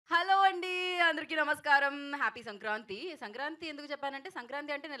అందరికీ నమస్కారం. హ్యాపీ సంక్రాంతి. సంక్రాంతి ఎందుకు చెప్పానంటే,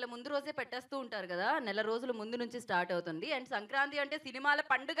 సంక్రాంతి అంటే నెల ముందు రోజే పెట్టేస్తూ ఉంటారు కదా! నెల రోజుల ముందు నుంచి స్టార్ట్ అవుతుంది. అండ్ సంక్రాంతి అంటే సినిమాల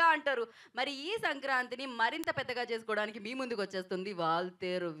పండుగ అంటారు. మరి ఈ సంక్రాంతిని మరింత పెద్దగా చేసుకోవడానికి మీ ముందుకొచ్చేస్తుంది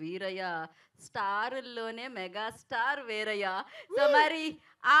Waltair Veeraiah. స్టారుల్లోనే mega star Veeraiah. So మరి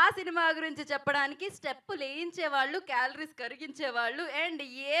ఆ సినిమా గురించి చెప్పడానికి స్టెప్పులేయించేవాళ్ళు, క్యాలరీస్ కరిగించేవాళ్ళు అండ్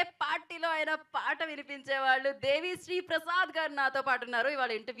ఏ పార్టీలో అయినా పాట వినిపించేవాళ్ళు దేవిశ్రీ ప్రసాద్ గారు నాతో పాటు ఉన్నారు.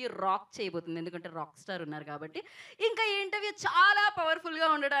 ఇవాళ ఇంటర్వ్యూ రాక్ చేయబోతుంది. ఎందుకంటే రాక్ స్టార్ ఉన్నారు కాబట్టి. ఇంకా ఈ ఇంటర్వ్యూ చాలా పవర్‌ఫుల్‌గా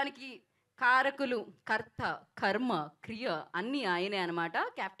ఉండడానికి కారకులు, కర్త, కర్మ, క్రియ అన్నీ ఆయనే అనమాట.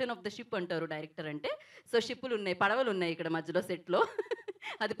 కెప్టెన్ ఆఫ్ ద షిప్ అంటారు డైరెక్టర్ అంటే. సో షిప్పులున్నాయి, పడవలున్నాయి ఇక్కడ మధ్యలో సెట్‌లో.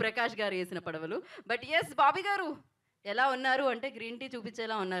 అది ప్రకాష్ గారు ఏసిన పడవలు. బట్ యెస్ బాబీ గారు ఎలా ఉన్నారు అంటే గ్రీన్ టీ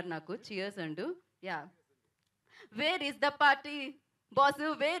చూపించేలా ఉన్నారు నాకు. చియర్స్ అంటూ. Yeah! Where is the party? Boss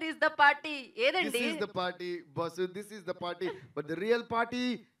where is the party? This ఏదండి? is the party, boss. This is the party. But the real party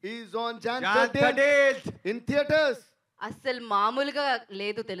is on Jan Jan 13th in theaters. అస్సలు మామూలుగా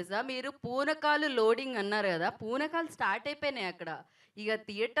లేదు తెలుసా? మీరు పూనకాలు loading అన్నారు గదా! పూనకాలు start అయిపోయినాయి అక్కడ. ఇగ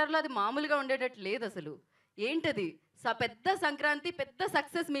థియేటర్‌లో అది మామూలుగా ఉండేటట్టు లేదసలు. ఏంటది? పెద్ద సంక్రాంతి, పెద్ద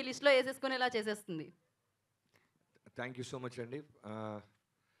సక్సెస్ మీ లిస్ట్‌లో ఏసేసుకునేలా చేసేస్తుంది. థ్యాంక్ యూ సో మచ్ అండి.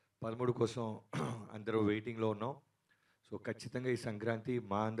 13 కోసం అందరూ వెయిటింగ్లో ఉన్నాం. సో ఖచ్చితంగా ఈ సంక్రాంతి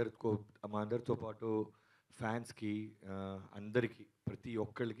మా అందరితో పాటు ఫ్యాన్స్కి అందరికీ ప్రతి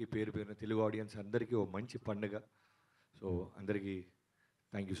ఒక్కళ్ళకి పేరు పేరున తెలుగు ఆడియన్స్ అందరికీ ఓ మంచి పండుగ. సో అందరికీ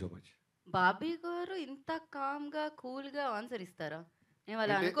thank you so much. Bobby గారు ఇంత కామ్‌గా, కూల్‌గా ఆన్సర్ ఇస్తారా? నేను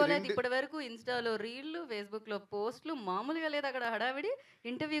అలా అంటే అనుకోలేదు. ఇప్పటివరకు ఇన్‌స్టాలో రీల్లు, ఫేస్‌బుక్‌లో పోస్ట్‌లు మామూలుగా లేదు అక్కడ హడావిడి.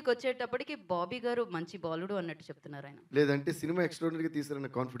 ఇంటర్వ్యూకి వచ్చేటప్పటికి బాబీ గారు మంచి బాలుడు అన్నట్టు చెప్తున్నారు ఆయన. లేదంటే సినిమా ఎక్స్ట్రాడినరీగా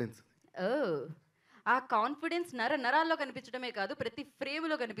తీశారన్న కాన్ఫిడెన్స్. ఓహ్! ఆ కాన్ఫిడెన్స్ నరాల్లో కనిపించడమే కాదు, ప్రతి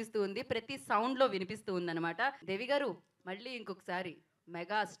ఫ్రేమ్‌లో కనిపిస్తూ ఉంది. ప్రతి సౌండ్‌లో వినిపిస్తూ ఉందన్నమాట. దేవి గారు మళ్ళీ ఇంకొకసారి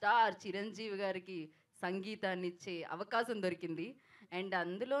మెగా స్టార్ చిరంజీవి గారికి సంగీతాన్నిచ్చే అవకాశం దొరికింది. అండ్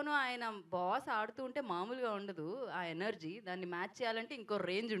అందులోనూ ఆయన బాస్ ఆడుతూ ఉంటే మామూలుగా ఉండదు. ఆ ఎనర్జీ దాన్ని మ్యాచ్ చేయాలంటే ఇంకో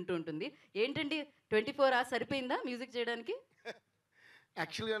రేంజ్ ఉంటూ ఉంటుంది. ఏంటండి 24 అవర్స్ సరిపోయిందా మ్యూజిక్ చేయడానికి?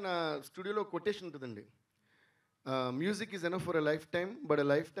 యాక్చువల్‌గా నా స్టూడియోలో కొటేషన్ ఉంటుందండి. Music is enough for a life time, but a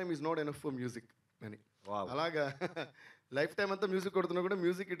life time is not enough for music అని. వావ్. అలాగా లైఫ్ టైం అంతా మ్యూజిక్ కొడుతున్నా కూడా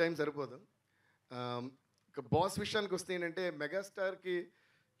మ్యూజిక్‌కి టైం సరిపోదు. ఇక బాస్ విషయానికి వస్తే ఏంటంటే మెగాస్టార్‌కి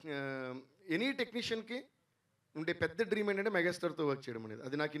ఎనీ టెక్నీషియన్‌కి ఉండే పెద్ద డ్రీమ్ ఏంటంటే మెగాస్టార్తో వర్క్ చేయడం అనేది.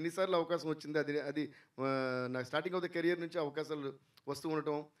 అది నాకు ఇన్నిసార్లు అవకాశం వచ్చింది. అది నా స్టార్టింగ్ ఆఫ్ ద కెరియర్ నుంచి అవకాశాలు వస్తూ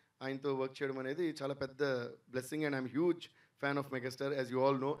ఉండటం, ఆయనతో వర్క్ చేయడం అనేది చాలా పెద్ద blessing. And I'm huge fan of megastar, as you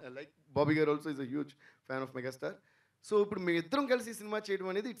all know. Like Bobby గారు also is a huge fan of megastar. So ఇప్పుడు మేము ఇద్దరం కలిసి సినిమా చేయడం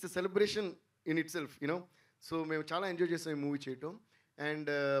అనేది it's a celebration in it self you know. So మేము చాలా ఎంజాయ్ చేస్తాం ఈ మూవీ చేయటం.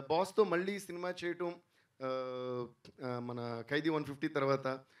 అండ్ బాస్తో మళ్ళీ సినిమా చేయటం, మన ఖైదీ 150 తర్వాత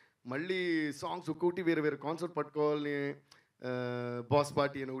మళ్ళీ సాంగ్స్ ఒక్కొక్కటి వేరే వేరే కాన్సెప్ట్ పట్టుకోవాలని, బాస్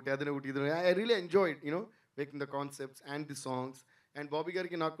పార్టీ అని ఒకటి, అదని ఒకటి, ఇది I really enjoyed you know making the concepts and the songs. And Bobby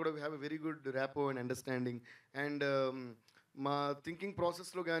గారికి నాకు కూడా have a very good rapport and understanding. And మా థింకింగ్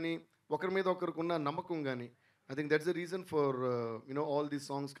ప్రాసెస్లో కానీ ఒకరి మీద ఒకరికి నమ్మకం కానీ I think that's the reason for you know all these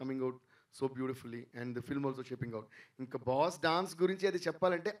songs coming out so beautifully and the film also shaping out. ఇంకా బాస్ డాన్స్ గురించి అది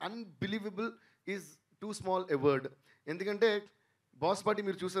చెప్పాలంటే unbelievable is two small a word. ఎందుకంటే బాస్ పార్టీ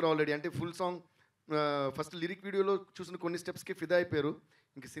మీరు చూసారు ఆల్రెడీ. అంటే full song first lyric వీడియోలో చూసిన కొన్ని స్టెప్స్కి ఫిదా అయిపోయారు.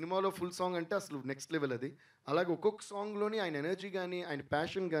 ఇంక సినిమాలో ఫుల్ సాంగ్ అంటే అసలు నెక్స్ట్ లెవెల్ అది. అలాగే ఒక్కొక్క సాంగ్లోని ఆయన ఎనర్జీ కానీ, ఆయన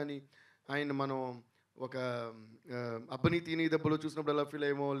ప్యాషన్ కానీ, ఆయన మనం ఒక అబ్బని తీని దెబ్బలో చూసినప్పుడు ఎలా ఫీల్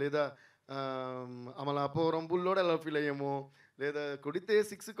అయ్యామో, లేదా అమలాపురం బుల్లోడు ఎలా ఫీల్ అయ్యామో, లేదా కొడితే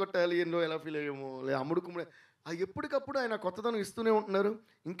 6 కొట్టాలి ఎన్నో ఎలా ఫీల్ అయ్యామో, లేదా అమ్ముడు కుమ్ముడు, ఎప్పటికప్పుడు ఆయన కొత్తదనం ఇస్తూనే ఉంటున్నారు.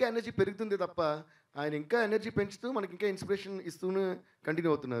 ఇంకా ఎనర్జీ పెరుగుతుంది తప్ప ఆయన ఇంకా ఎనర్జీ పెంచుతూ మనకి ఇంకా ఇన్స్పిరేషన్ ఇస్తూనే కంటిన్యూ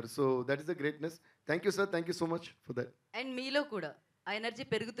అవుతున్నారు. So that is the greatness. Thank you sir, thank you so much for that. And మీలో కూడా ఆ ఎనర్జీ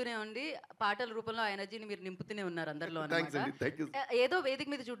పెరుగుతూనే ఉంది. పాటల రూపంలో ఆ ఎనర్జీని మీరు నింపుతూనే ఉన్నారు అందరిలో థ్యాంక్స్ అన్నమాట. అండి, థ్యాంక్ యూ. ఏదో వేదిక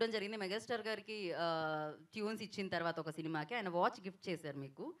మీద చూడడం జరిగింది. మెగాస్టార్ గారికి ట్యూన్స్ ఇచ్చిన తర్వాత ఒక సినిమాకి ఆయన వాచ్ గిఫ్ట్ చేశారు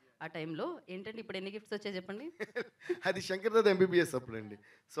మీకు. ఆ టైంలో ఏంటంటే ఇప్పుడు ఎన్ని గిఫ్ట్స్ వచ్చాయి చెప్పండి? అది Shankar Dada MBBS అప్పుడండి.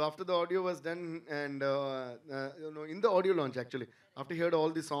 So after the audio was done and in the audio launch actually after heard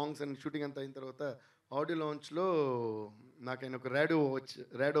all the songs and shooting అంతా అయిన తర్వాత ఆడియో లాంచ్లో నాకు ఆయన ఒక ర్యాడో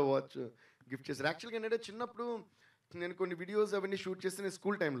వాచ్ గిఫ్ట్ చేశారు. యాక్చువల్గా ఏంటంటే చిన్నప్పుడు నేను కొన్ని వీడియోస్ అవన్నీ షూట్ చేస్తే నేను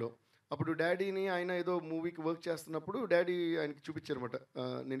స్కూల్ టైంలో, అప్పుడు డాడీని ఆయన ఏదో మూవీకి వర్క్ చేస్తున్నప్పుడు డాడీ ఆయనకి చూపించారన్నమాట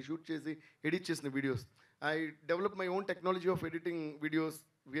నేను షూట్ చేసి ఎడిట్ చేసిన videos. I develop my own technology of editing videos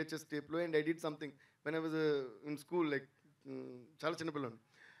VHS టేప్లో and I did something when I was in school like చాలా చిన్నపిల్లని.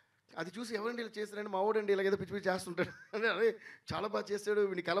 అది చూసి ఎవరండి ఇలా చేస్తారండి, మా వాడండి ఇలాగేదో పిచ్చి పిచ్చి చేస్తుంటాడు అని, అరే చాలా బాగా చేస్తాడు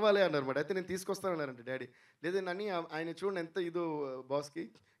వీడిని కలవాలి అన్నారన్నమాట. అయితే నేను తీసుకొస్తానన్నారంటే డాడీ. లేదండి అని ఆయన చూడండి ఎంత ఇదో బాస్కి,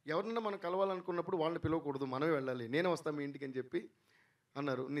 ఎవరన్నా మనం కలవాలనుకున్నప్పుడు వాళ్ళని పిలవకూడదు, మనమే వెళ్ళాలి, నేనే వస్తాను మీ ఇంటికి అని చెప్పి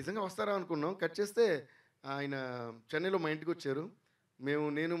అన్నారు. నిజంగా వస్తారా అనుకున్నాం. కట్ చేస్తే ఆయన చెన్నైలో మా ఇంటికి వచ్చారు.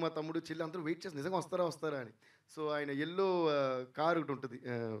 నేను మా తమ్ముడు చెల్లి అందరూ వెయిట్ చేస్తాం నిజంగా వస్తారా అని. సో ఆయన ఎల్లో కార్ ఒకటి ఉంటుంది,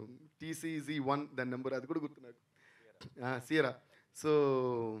 TCZ1 దాని నెంబర్, అది కూడా గుర్తు నాకు, సియరా. సో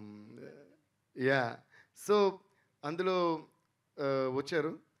యా, సో అందులో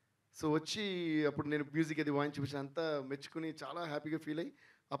వచ్చారు. సో వచ్చి అప్పుడు నేను మ్యూజిక్ అది వాయించి చూపించిన అంతా మెచ్చుకుని చాలా హ్యాపీగా ఫీల్ అయ్యి,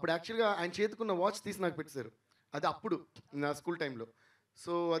 అప్పుడు యాక్చువల్గా ఆయన చేతుకున్న వాచ్ తీసి నాకు పెట్టేశారు. అది అప్పుడు నా స్కూల్ టైంలో.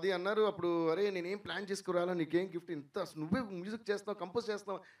 సో అది అన్నారు అప్పుడు, అరే నేనేం ప్లాన్ చేసుకురాలా, నీకేం గిఫ్ట్, ఇంత అసలు నువ్వే మ్యూజిక్ చేస్తున్నావు, కంపోజ్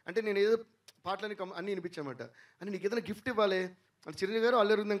చేస్తున్నావు అంటే, నేను ఏదో పాటలని అన్నీ వినిపించామట అని, నీకు ఏదైనా గిఫ్ట్ ఇవ్వాలి అంటే చిరంజీవి గారు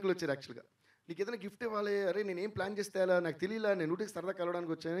అల్లు అరవింద్ అంకుల్ వచ్చారు యాక్చువల్గా, నీకు ఏదైనా గిఫ్ట్ ఇవ్వాలి, అరే నేను ఏం ప్లాన్ చేస్తే అలా నాకు తెలియలా, నేను ఊటికి సరదా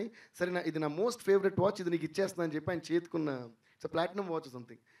కలవడానికి వచ్చాను, సరే ఇది నా మోస్ట్ ఫేవరెట్ వాచ్, ఇది నీకు ఇచ్చేస్తాను అని చెప్పి ఆయన చేతుకున్న ఇట్స్ ప్లాటినం వాచ్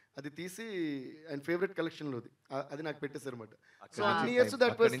సంథింగ్, అది తీసి ఆయన ఫేవరెట్ కలెక్షన్లోది అది నాకు పెట్టేశారు అనమాట. సో అన్ని ఇయర్స్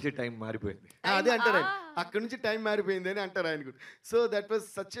దట్ వాస్ టైం మారిపోయింది. అదే అంటారు ఆయన, అక్కడ నుంచి టైం మారిపోయింది అని అంటారు ఆయన కూడా. So that was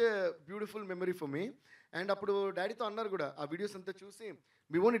such a beautiful memory for me. And అప్పుడు డాడీతో అన్నారు కూడా, ఆ వీడియోస్ అంతా చూసి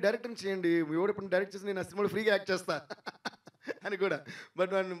మీ ఓన్ డైరెక్టర్ చేయండి, మీ ఓడి ఇప్పుడు డైరెక్ట్ చేసి నేను ఆ సినిమాలో ఫ్రీగా యాక్ట్ చేస్తా అని కూడా.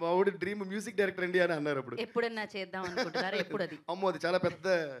 బట్ మా ఓడి డ్రీమ్ మ్యూజిక్ డైరెక్టర్ అండి అని అన్నారు అప్పుడు. ఎప్పుడన్నా చేద్దాం అనుకుంటున్నారా? ఎప్పుడు అది? అమ్మో అది చాలా పెద్ద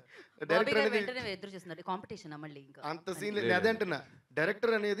డైరెక్టర్ అనేది ఎదురు చూస్తున్నారు కాంపిటీషన్ మళ్ళీ ఇంకా అంత సీన్ లేదు. అదే అంటున్నా,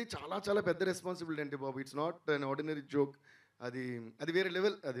 డైరెక్టర్ అనేది చాలా చాలా పెద్ద రెస్పాన్సిబిలిటీ అండి బాబు. It's not an ordinary joke. అది వేరే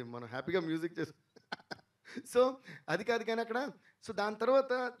లెవెల్. అది మనం హ్యాపీగా మ్యూజిక్ చేస్తాం. సో అది కాదు కానీ అక్కడ. సో దాని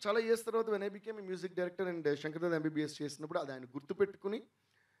తర్వాత చాలా ఇయర్స్ తర్వాత when I became music director and Shankar Dada MBBS చేసినప్పుడు అది ఆయన గుర్తుపెట్టుకుని,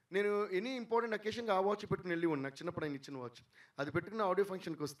 నేను ఎనీ ఇంపార్టెంట్ అకేషన్గా ఆ వాచ్ పెట్టుకుని వెళ్ళి ఉన్నాను. నాకు చిన్నప్పుడు ఆయన ఇచ్చిన వాచ్ అది పెట్టుకున్న ఆడియో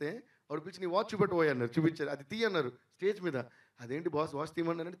ఫంక్షన్కి వస్తే ఆవిడ పిలిచి నీ వాచ్ చూపెట్టుపోయి అన్నారు, చూపించారు. అది తీ అన్నారు స్టేజ్ మీద. అదేంటి బాస్ వాచ్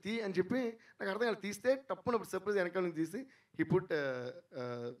తీయమన్నారంటే తీ అని చెప్పి నాకు అర్థం కాదు. తీస్తే టప్పునప్పుడు సర్ప్రైజ్ వెనకాల నుంచి తీసి he put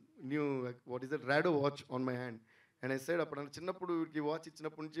knew what is that Rado watch on my hand and I side. అప్పుడు అంటే చిన్నప్పుడు ఈ వాచ్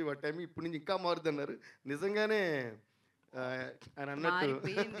ఇచ్చినప్పటి నుంచి వాటి టైం ఇప్పటి నుంచి ఇంకా మారుద్ది అన్నారు. నిజంగానే ఆయన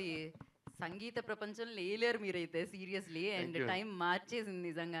అన్నట్టు సంగీత ప్రపంచంలో లేలేరు మీరైతే సీరియస్లీ. అండ్ టైం మార్చేసింది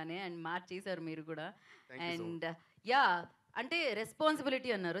నిజంగానే, అండ్ మార్చేశారు మీరు కూడా. అండ్ యా, అంటే రెస్పాన్సిబిలిటీ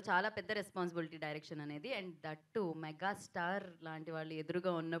అన్నారు, చాలా పెద్ద రెస్పాన్సిబిలిటీ డైరెక్షన్ అనేది. And that to mega star లాంటి వాళ్ళు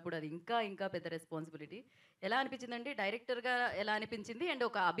ఎదురుగా ఉన్నప్పుడు అది ఇంకా ఇంకా పెద్ద రెస్పాన్సిబిలిటీ. ఎలా అనిపించిందంటే డైరెక్టర్గా ఎలా అనిపించింది, అండ్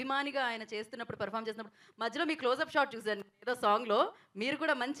ఒక అభిమానిగా ఆయన చేస్తున్నప్పుడు పర్ఫామ్ చేస్తున్నప్పుడు మధ్యలో మీ క్లోజప్ షాట్ చూసాను ఏదో సాంగ్లో, మీరు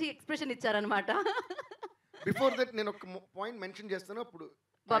కూడా మంచి ఎక్స్ప్రెషన్ ఇచ్చారనమాట. బిఫోర్ దట్ నేను ఒక పాయింట్ మెన్షన్ చేస్తాను. అప్పుడు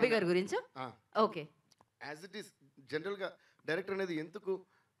బాబీ గారి గురించి ఓకే, యాజ్ ఇట్ ఈస్ జనరల్గా డైరెక్టర్ అనేది ఎందుకు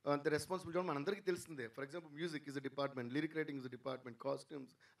అంత రెస్పాన్సిబిలిటీ మనందరికీ తెలిసిందే. For example music is a department, lyric writing is a department,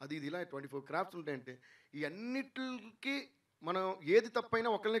 costumes అది ఇది ఇలా 24 క్రాఫ్ట్స్ ఉంటాయంటే ఈ అన్నిటికి మనం ఏది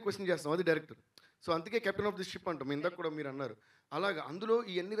తప్పైనా ఒకళ్ళనే క్వశ్చన్ చేస్తాం, అది డైరెక్టర్. సో అందుకే కెప్టెన్ ఆఫ్ ది షిప్ అంటాం, ఇందాక కూడా మీరు అన్నారు. అలాగా అందులో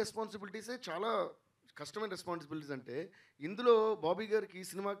ఈ అన్ని రెస్పాన్సిబిలిటీసే చాలా కష్టమైన రెస్పాన్సిబిలిటీస్. అంటే ఇందులో బాబీ గారికి ఈ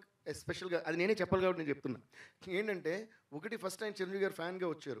సినిమా ఎస్పెషల్గా అది నేనే చెప్పాలి కాబట్టి నేను చెప్తున్నా. ఏంటంటే ఒకటి ఫస్ట్ ఆయన చిరంజీవి గారు ఫ్యాన్గా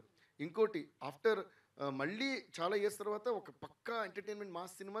వచ్చారు. ఇంకోటి ఆఫ్టర్ మళ్ళీ చాలా ఇయర్స్ తర్వాత ఒక పక్కా ఎంటర్టైన్మెంట్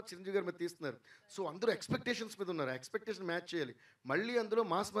మాస్ సినిమా చిరంజీవి గారి మీద తీస్తున్నారు. సో అందరూ ఎక్స్పెక్టేషన్స్ మీద ఉన్నారు, ఎక్స్పెక్టేషన్ మ్యాచ్ చేయాలి. మళ్ళీ అందులో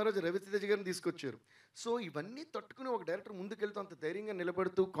మాస్ మహారాజ్ రవి తేజ గారిని తీసుకొచ్చారు. సో ఇవన్నీ తట్టుకుని ఒక డైరెక్టర్ ముందుకెళ్తూ అంత ధైర్యంగా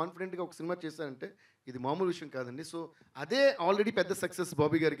నిలబడుతూ కాన్ఫిడెంట్గా ఒక సినిమా చేశారంటే ఇది మామూలు విషయం కాదండి. సో అదే ఆల్రెడీ పెద్ద సక్సెస్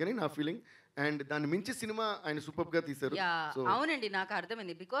బాబీ గారికి అని నా ఫీలింగ్. అండ్ దాన్ని మించి సినిమా ఆయన సూపర్గా తీశారు. అవునండి, నాకు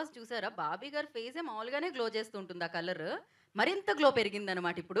అర్థమైంది. బికాస్ చూసారా బాబీ గారి ఫేసే మామూలుగానే గ్లో చేస్తుంటుంది, ఆ కలర్ మరింత గ్లో పెరిగింది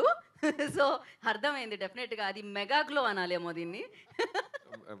అనమాట ఇప్పుడు. సో అర్థమైంది డెఫినెట్గా, అది మెగా గ్లో అనాలేమో దీన్ని.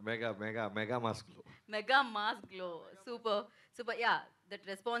 Mega mass glow, mega mass glow. Super super. Yeah, that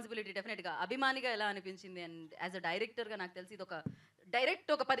responsibility డెఫినెట్గా. అభిమానిగా ఎలా అనిపించింది? అండ్ యాజ్ అ డైరెక్టర్గా నాకు తెలిసి ఇది ఒక డైరెక్ట్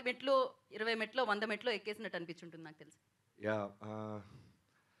ఒక 10 మెట్లు 20 మెట్లు 100 మెట్లు ఎక్కేసినట్టు అనిపించుంటుంది నాకు తెలిసి. యా,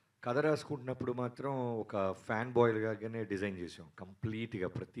 కథ రాసుకుంటున్నప్పుడు మాత్రం ఒక ఫ్యాన్ బాయ్గానే డిజైన్ చేసాం కంప్లీట్గా.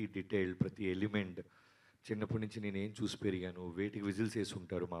 ప్రతి డీటెయిల్, ప్రతి ఎలిమెంట్. చిన్నప్పటి నుంచి నేను ఏం చూసి పెరిగాను, వేటికి విజిల్స్ వేసి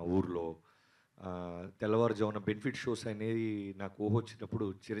ఉంటారు మా ఊర్లో. తెల్లవారుజామున బెనిఫిట్ షోస్ అనేది నాకు ఊహ వచ్చినప్పుడు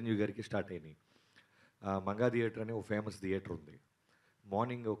చిరంజీవి గారికి స్టార్ట్ అయినాయి. మంగా థియేటర్ అనే ఒక ఫేమస్ థియేటర్ ఉంది.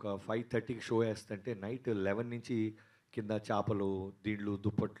 మార్నింగ్ ఒక 5:30కి షో వేస్తుంటే నైట్ 11 నుంచి కింద చేపలు, దీండ్లు,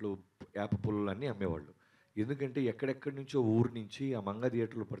 దుప్పట్లు, వేప పుల్లలు అన్నీ అమ్మేవాళ్ళు. ఎందుకంటే ఎక్కడెక్కడి నుంచో ఊరు నుంచి ఆ మంగా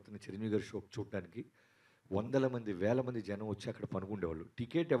థియేటర్లో పడుతున్న చిరంజీవి గారి షో చూడటానికి వందల మంది, వేల మంది జనం వచ్చి అక్కడ పనుకుండేవాళ్ళు.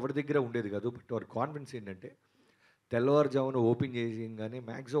 టికెట్ ఎవరి దగ్గర ఉండేది కాదు. బట్ వారి కాన్ఫిడెన్స్ ఏంటంటే తెల్లవారుజామున ఓపెన్ చేయగానే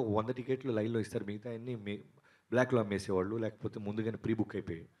మ్యాక్సిమం 100 టికెట్లు లైన్లో ఇస్తారు, మిగతా అన్నీ బ్లాక్లో అమ్మేసేవాళ్ళు, లేకపోతే ముందుగానే ప్రీ బుక్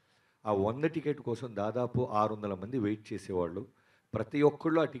అయిపోయాయి. ఆ 100 టికెట్ కోసం దాదాపు 600 మంది వెయిట్ చేసేవాళ్ళు. ప్రతి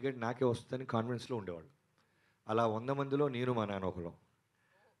ఒక్కళ్ళు ఆ టికెట్ నాకే వస్తుందని కాన్ఫిడెన్స్లో ఉండేవాళ్ళు. అలా 100 మందిలో నేను మా నాన్న ఒకళ్ళం.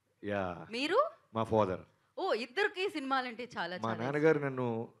 యా మీరు? మా ఫాదర్. ఓ ఇద్దరికి సినిమాలంటే చాలా మా చాలా నాన్నగారు నన్ను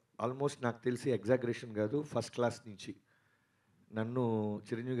ఆల్మోస్ట్ నాకు తెలిసి ఎగ్జాగరేషన్ కాదు, ఫస్ట్ క్లాస్ నుంచి నన్ను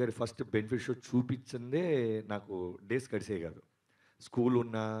చిరంజీవి గారి ఫస్ట్ బెనిఫిట్ షో చూపించిందే నాకు డేస్ గడిసే కాదు. స్కూల్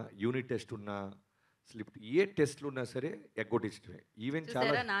ఉన్నా, యూనిట్ టెస్ట్ ఉన్నా, స్లిప్ ఏ టెస్ట్లు ఉన్నా సరే ఎగ్గొట్టించడమే. ఈవెన్ చాలా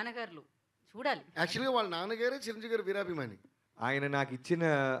చూసారా నాన్నగారులు చూడాలి. యాక్చువల్గా వాళ్ళ నాన్నగారే చిరంజీవి గారు వీరాభిమాని. ఆయన నాకు ఇచ్చిన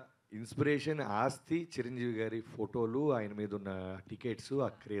ఇన్స్పిరేషన్, ఆస్తి చిరంజీవి గారి ఫోటోలు, ఆయన మీద ఉన్న టికెట్స్,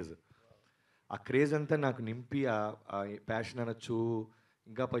 ఆ క్రేజ్ అంతా నాకు నింపి ఆ ప్యాషన్ అనొచ్చు,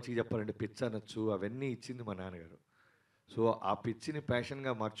 ఇంకా పచ్చిగా చెప్పాలంటే పిచ్చ అనొచ్చు, అవన్నీ ఇచ్చింది మా నాన్నగారు. సో ఆ పిచ్చిని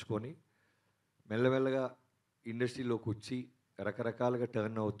ప్యాషన్గా మార్చుకొని మెల్లమెల్లగా ఇండస్ట్రీలోకి వచ్చి రకరకాలుగా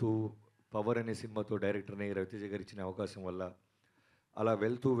టర్న్ అవుతూ పవర్ అనే సినిమాతో డైరెక్టర్ని రవితేజ గారు ఇచ్చిన అవకాశం వల్ల అలా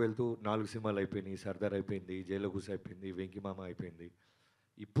వెళ్తూ వెళ్తూ 4 సినిమాలు అయిపోయినాయి. సర్దార్ అయిపోయింది, జైలగూస్ అయిపోయింది, వెంకిమామ అయిపోయింది.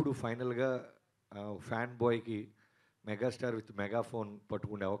 ఇప్పుడు ఫైనల్గా ఫ్యాన్ బాయ్కి మెగాస్టార్ విత్ మెగాఫోన్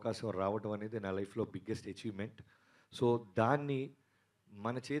పట్టుకునే అవకాశం రావడం అనేది నా లైఫ్లో బిగ్గెస్ట్ అచీవ్మెంట్. సో దాన్ని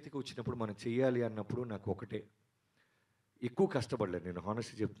మన చేతికి వచ్చినప్పుడు మనం చెయ్యాలి అన్నప్పుడు నాకు ఒకటే, ఎక్కువ కష్టపడలేదు. నేను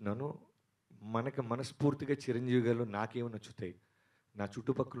హానెస్ట్గా చెప్తున్నాను, మనకి మనస్ఫూర్తిగా చిరంజీవి గారు నాకేమి నచ్చుతాయి, నా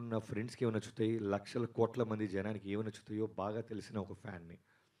చుట్టుపక్కల ఉన్న ఫ్రెండ్స్కి ఏమి నచ్చుతాయి, లక్షల కోట్ల మంది జనానికి ఏమి నచ్చుతాయో బాగా తెలిసిన ఒక ఫ్యాన్ని.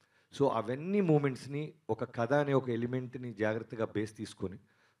 సో అవన్నీ మూమెంట్స్ని ఒక కథ అనే ఒక ఎలిమెంట్ని జాగ్రత్తగా బేస్ తీసుకొని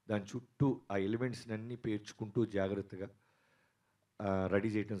దాని చుట్టూ ఆ ఎలిమెంట్స్ని అన్నీ పేర్చుకుంటూ జాగ్రత్తగా రెడీ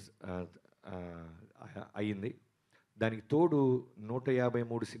చేయటం అయ్యింది. దానికి తోడు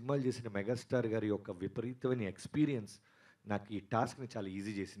 153 సినిమాలు చేసిన మెగాస్టార్ గారి యొక్క విపరీతమైన ఎక్స్పీరియన్స్ నాకు ఈ టాస్క్ని చాలా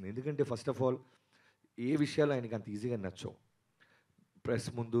ఈజీ చేసింది. ఎందుకంటే ఫస్ట్ ఆఫ్ ఆల్ ఏ విషయాలు ఆయనకి అంత ఈజీగా నచ్చవు. ప్రెస్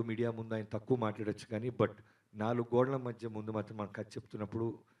ముందు, మీడియా ముందు ఆయన తక్కువ మాట్లాడచ్చు, కానీ బట్ 4 గోడల మధ్య ముందు మాత్రం మనం కథ చెప్తున్నప్పుడు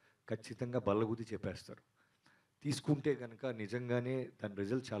ఖచ్చితంగా బల్లగుద్ది చెప్పేస్తారు. తీసుకుంటే కనుక నిజంగానే దాని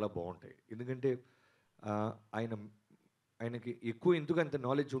రిజల్ట్ చాలా బాగుంటాయి. ఎందుకంటే ఆయనకి ఎక్కువ ఎందుకు అంత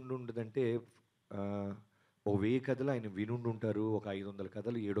నాలెడ్జ్ ఉండదంటే, ఒక 1000 కథలు ఆయన వినుండుంటారు, ఒక 500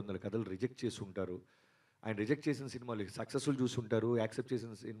 కథలు 700 కథలు రిజెక్ట్ చేసి ఉంటారు. ఆయన రిజెక్ట్ చేసిన సినిమాలు సక్సెస్ఫుల్ చూసుంటారు, యాక్సెప్ట్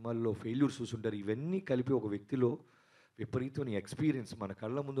చేసిన సినిమాల్లో ఫెయిల్యూర్స్ చూసుంటారు. ఇవన్నీ కలిపి ఒక వ్యక్తిలో విపరీతమైన ఎక్స్పీరియన్స్, మన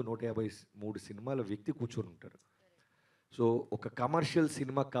కళ్ళ ముందు 153 సినిమాల వ్యక్తి కూర్చొని ఉంటారు. సో ఒక కమర్షియల్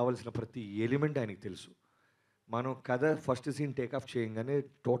సినిమాకి కావాల్సిన ప్రతి ఎలిమెంట్ ఆయనకి తెలుసు. మనం కథ ఫస్ట్ సీన్ టేకాఫ్ చేయగానే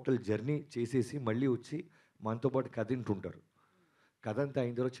టోటల్ జర్నీ చేసేసి మళ్ళీ వచ్చి మనతో పాటు కథ వింటుంటారు. కథ అంతా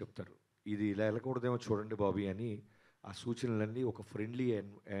అయిన తర్వాత చెప్తారు, ఇది ఇలా వెళ్ళకూడదేమో చూడండి బాబీ అని ఆ సూచనలన్నీ ఒక ఫ్రెండ్లీ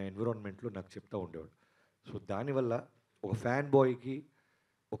ఎన్విరాన్మెంట్లో నాకు చెప్తూ ఉండేవాడు. సో దానివల్ల ఒక ఫ్యాన్ బాయ్కి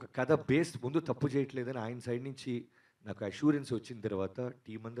ఒక కథ బేస్ ముందు తప్పు చేయట్లేదని ఆయన సైడ్ నుంచి నాకు అష్యూరెన్స్ వచ్చిన తర్వాత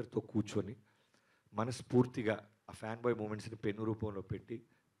టీం అందరితో కూర్చొని మనస్ఫూర్తిగా ఆ ఫ్యాన్ బాయ్ మూమెంట్స్ని పెన్ను రూపంలో పెట్టి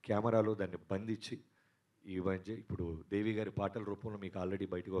కెమెరాలో దాన్ని బంధించి ఈ మధ్య ఇప్పుడు దేవి గారి పాటల రూపంలో మీకు ఆల్రెడీ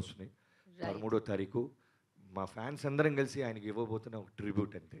బయటకు వస్తున్నాయి. 13వ తారీఖు మా ఫ్యాన్స్ అందరం కలిసి ఆయనకి ఇవ్వబోతున్న ఒక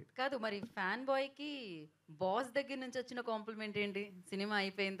ట్రిబ్యూట్ అంతే. కాదు మరి ఫ్యాన్ బాయ్కి బాస్ దగ్గర నుంచి వచ్చిన కాంప్లిమెంట్ ఏంటి? సినిమా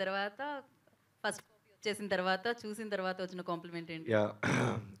అయిపోయిన తర్వాత, ఫస్ట్ కాపీ వచ్చేసిన తర్వాత, చూసిన తర్వాత వచ్చిన కాంప్లిమెంట్ ఏంటి? యా,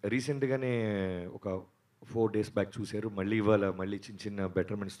 రీసెంట్గానే ఒక 4 days బ్యాక్ చూశారు. మళ్ళీ ఇవాళ మళ్ళీ చిన్న చిన్న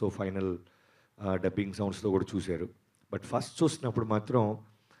బెటర్మెంట్స్తో ఫైనల్ డబ్బింగ్ సౌండ్స్తో కూడా చూశారు. బట్ ఫస్ట్ చూసినప్పుడు మాత్రం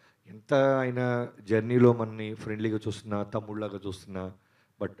ఎంత ఆయన జర్నీలో మనని ఫ్రెండ్లీగా చూస్తున్నా, తమ్ముళ్ళలాగా చూస్తున్నా,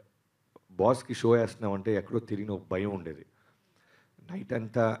 బట్ బాస్కి షో వేస్తున్నామంటే ఎక్కడో తిరిగిన ఒక భయం ఉండేది.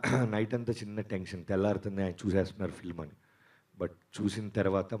 నైట్ అంతా చిన్న టెన్షన్, తెల్లారుతుంది ఆయన చూసేస్తున్నారు ఫిల్మ్ అని. బట్ చూసిన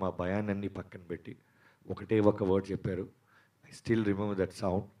తర్వాత మా భయాన్ని పక్కన పెట్టి ఒకటే ఒక వర్డ్ చెప్పారు, I still remember that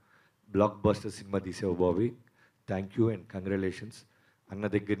sound, block buster cinema తీసావు Bobby, thank you and congratulations అన్న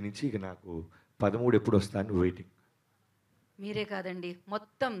దగ్గర నుంచి ఇక నాకు 13 ఎప్పుడు వస్తా అని వెయిటింగ్. మీరే కాదండి,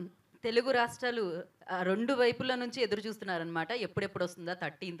 మొత్తం తెలుగు రాష్ట్రాలు 2 వైపుల నుంచి ఎదురు చూస్తున్నారనమాట, ఎప్పుడెప్పుడు వస్తుందా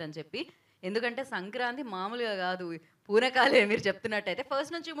 13th అని చెప్పి. ఎందుకంటే సంక్రాంతి మామూలుగా కాదు, పూనకాలే మీరు చెప్తున్నట్టయితే.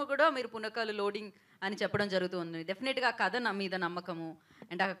 ఫస్ట్ నుంచి కూడా మీరు పూనకాలు లోడింగ్ అని చెప్పడం జరుగుతుంది. డెఫినెట్గా ఆ కథ మీద నమ్మకము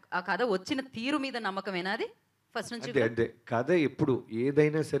అండ్ ఆ కథ వచ్చిన తీరు మీద నమ్మకమేనా అది ఫస్ట్ నుంచి? అంతే కథ ఎప్పుడు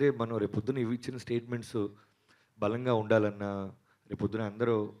ఏదైనా సరే మనం రేపొద్దున ఇచ్చిన స్టేట్మెంట్స్ బలంగా ఉండాలన్నా, రేపొద్దున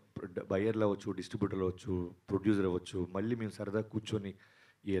అందరూ బయ్యర్లు అవ్వచ్చు, డిస్ట్రిబ్యూటర్లు అవ్వచ్చు, ప్రొడ్యూసర్ అవ్వచ్చు, మళ్ళీ మేము సరదా కూర్చొని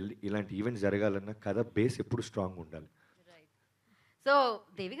ఇలాంటి ఈవెంట్స్ జరగాలన్నా కథ బేస్ ఎప్పుడు స్ట్రాంగ్ ఉండాలి. సో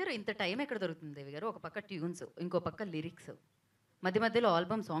దేవి గారు, ఇంత టైం ఎక్కడ దొరుకుతుంది దేవి గారు? ఒక పక్క ట్యూన్స్, ఇంకో పక్క లిరిక్స్, మధ్య మధ్యలో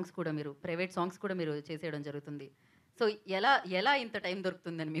ఆల్బమ్ సాంగ్స్ కూడా మీరు, ప్రైవేట్ సాంగ్స్ కూడా మీరు చేసేయడం జరుగుతుంది. సో ఎలా ఇంత టైం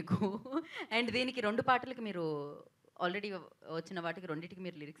దొరుకుతుందని మీకు? అండ్ దీనికి 2 పాటలకి మీరు ఆల్రెడీ వచ్చిన వాటికి 2టికి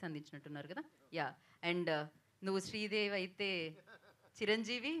మీరు లిరిక్స్ అందించినట్టున్నారు కదా? యా. అండ్ నువ్వు శ్రీదేవి అయితే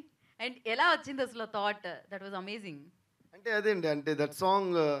చిరంజీవి, అండ్ ఎలా వచ్చింది అసలు థాట్? That was amazing. అంటే అదేండి, అంటే దట్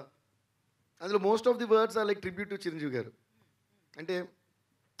సాంగ్ అందులో most of the words are like tribute to Chiranjeevi గారు. అంటే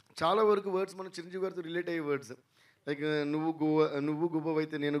చాలా వరకు వర్డ్స్ మనం చిరంజీవి గారితో రిలేట్ అయ్యే వర్డ్స్. లైక్ నువ్వు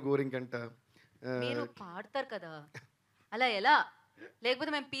గువ్వవైతే నేను గోరింకంట. మీరు పాడతారు కదా, అలా ఎలా?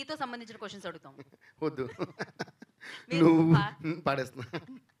 లేకపోతే మేము పీతో సంబంధించిన క్వశ్చన్స్ అడుగుతాం. వద్దు. మీరు నువ్వు పాడేస్తున్నా.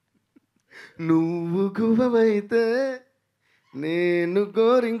 నువ్వు గువ్వవైతే నేను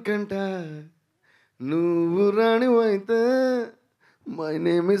గోరింకంట, నువ్వు రాణివైతే మై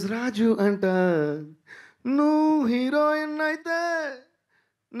నేమ్ ఇస్ రాజు అంట, నువ్వు హీరోయిన్ అయితే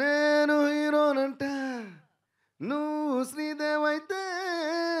నేను హీరోనంట, నువ్వు శ్రీదేవ్ అయితే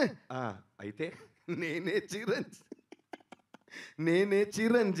అయితే నేనే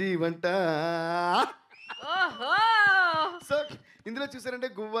చిరంజీవి అంట. ఓహో! సో ఇందులో చూసారంటే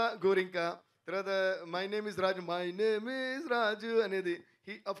గువ్వ గోరింక, తర్వాత మై నేమ్ ఇస్ రాజు అనేది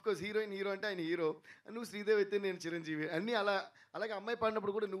అఫ్ కోర్స్ హీరో అంటే ఆయన హీరో, నువ్వు శ్రీదేవి అయితే నేను చిరంజీవి అన్నీ అలా. అలాగే అమ్మాయి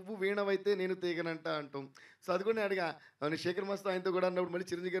పాడినప్పుడు కూడా నువ్వు వీణవైతే నేను తీగనంట అంటాం. సో అది కూడా నేను అడిగా శేఖర్ మాస్తో ఆయనతో కూడా అన్నప్పుడు మళ్ళీ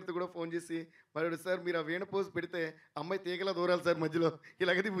చిరంజీవి గారితో కూడా ఫోన్ చేసి మరి సార్ మీరు ఆ వీణ పోజ్ పెడితే అమ్మాయి తీగలా దూరాలి సార్ మధ్యలో,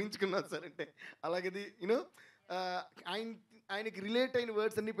 ఇలాగది ఊహించుకున్నాను సార్ అంటే. అలాగది యూనో ఆయనకి రిలేట్ అయిన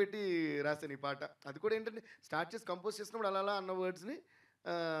వర్డ్స్ అన్నీ పెట్టి రాశాను ఈ పాట. అది కూడా ఏంటంటే స్టార్ట్ చేసి కంపోజ్ చేసినప్పుడు అలా అన్న వర్డ్స్ని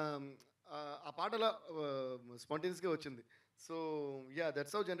ఆ పాట అలా స్పాంటేనియస్గా వచ్చింది. So yeah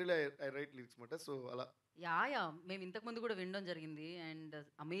that's how generally I right lyrics మాట. సో అలా యా మేము ఇంతకు ముందు కూడా వినడం జరిగింది. అండ్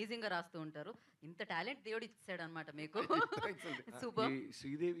అమేజింగ్గా రాస్తూ ఉంటారు. ఇంత టాలెంట్ దేవుడు ఇచ్చాడు అనమాట మీకు. సూపర్. ఈ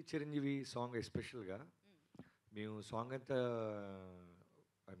శ్రీదేవి చిరంజీవి సాంగ్ ఎస్పెషల్గా మేము సాంగ్ అంతా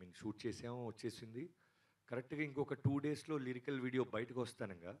ఐ మీన్ షూట్ చేసాము, వచ్చేసింది. కరెక్ట్గా ఇంకొక 2 డేస్లో లిరికల్ వీడియో బయటకు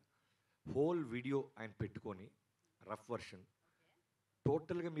వస్తానంగా హోల్ వీడియో ఆయన పెట్టుకొని రఫ్ వర్షన్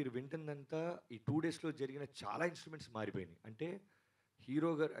టోటల్గా మీరు వింటుందంతా ఈ 2 డేస్లో జరిగిన చాలా ఇన్స్ట్రుమెంట్స్ మారిపోయినాయి. అంటే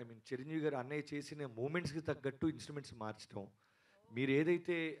హీరో గారు ఐ మీన్ చిరంజీవి గారు అన్నయ్య చేసిన మూమెంట్స్కి తగ్గట్టు ఇన్స్ట్రుమెంట్స్ మార్చడం. మీరు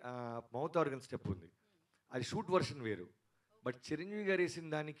ఏదైతే మౌత్ ఆర్గన్ స్టెప్ ఉంది అది షూట్ వర్షన్ వేరు, బట్ చిరంజీవి గారు వేసిన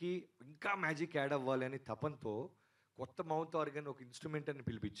దానికి ఇంకా మ్యాజిక్ యాడ్ అవ్వాలి అని తపంతో కొత్త మౌత్ ఆర్గన్ ఒక ఇన్స్ట్రుమెంట్ అని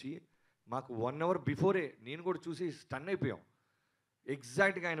పిలిపించి మాకు 1 అవర్ బిఫోరే నేను కూడా చూసి స్టన్ అయిపోయాం.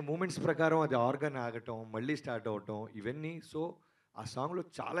 ఎగ్జాక్ట్గా ఆయన మూమెంట్స్ ప్రకారం అది ఆర్గన్ ఆగటం, మళ్ళీ స్టార్ట్ అవ్వటం ఇవన్నీ. సో ఆ సాంగ్లో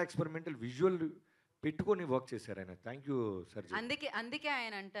చాలా ఎక్స్పెరిమెంటల్ విజువల్ పెట్టుకొని వర్క్ చేశారు ఆయన. Thank you sir. అందుకే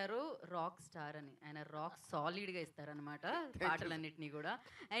ఆయన అంటారు రాక్ స్టార్ అని. ఆయన రాక్ సాలిడ్గా ఇస్తారనమాట పాటలన్నిటినీ కూడా.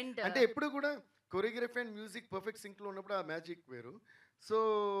 అండ్ అంటే ఎప్పుడు కూడా కొరియోగ్రఫీ అండ్ మ్యూజిక్ పర్ఫెక్ట్ సింక్లో ఉన్నప్పుడు ఆ మ్యాజిక్ వేరు. సో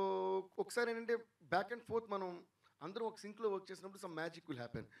ఒకసారి ఏంటంటే బ్యాక్ అండ్ ఫోర్త్ మనం అందరం ఒక సింక్లో వర్క్ చేసినప్పుడు సమ్ మ్యాజిక్ విల్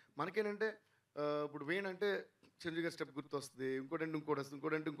హ్యాపెన్. మనకేంటంటే ఇప్పుడు వేణ్ అంటే చిరంజీవి గారి స్టెప్ గుర్తొస్తుంది, ఇంకోటి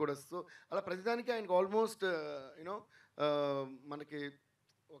వస్తుంది. సో అలా ప్రతిదానికి ఆయనకు ఆల్మోస్ట్ యూనో మనకి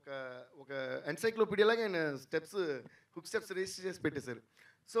ఒక ఒక ఎన్సైక్లోపీడియాలాగా ఆయన హుక్ స్టెప్స్ రిజిస్టర్ చేసి పెట్టేశారు.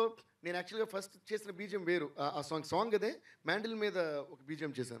 సో నేను యాక్చువల్గా ఫస్ట్ చేసిన బీజియం వేరు, ఆ సాంగ్ అదే మ్యాండిల్ మీద ఒక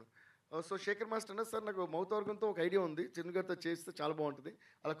బీజియం చేశాను. సో శేఖర్ మాస్టర్ అన్న సార్ నాకు మౌత్ ఆర్గన్తో ఒక ఐడియా ఉంది, చిరంజీవి గారితో చేస్తే చాలా బాగుంటుంది,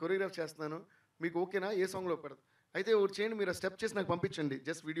 అలా కొరియోగ్రాఫ్ చేస్తున్నాను, మీకు ఓకేనా, ఏ సాంగ్లో పెడతాను అయితే ఒకటి చేయండి, మీరు ఆ స్టెప్ చేసి నాకు పంపించండి,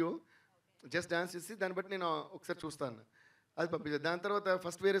 జస్ట్ డాన్స్ చేసి దాన్ని బట్టి నేను ఒకసారి చూస్తాను, అది పంపించాను. దాని తర్వాత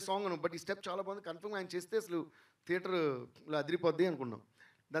ఫస్ట్ వేరే సాంగ్ అను, బట్ ఈ స్టెప్ చాలా బాగుంది, కన్ఫర్మ్ ఆయన చేస్తే అసలు థియేటర్లో అదిరిపోద్ది అనుకున్నాం.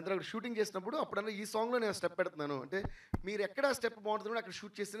 దాని తర్వాత షూటింగ్ చేసినప్పుడు అప్పుడన్నా ఈ సాంగ్లో నేను స్టెప్ పెడుతున్నాను అంటే మీరు ఎక్కడ స్టెప్ బాగుంటుందో అక్కడ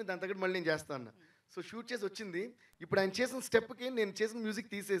షూట్ చేస్తే దాని తగ్గట్టు మళ్ళీ నేను చేస్తాను. సో షూట్ చేసి వచ్చింది, ఇప్పుడు ఆయన చేసిన స్టెప్కి నేను చేసిన మ్యూజిక్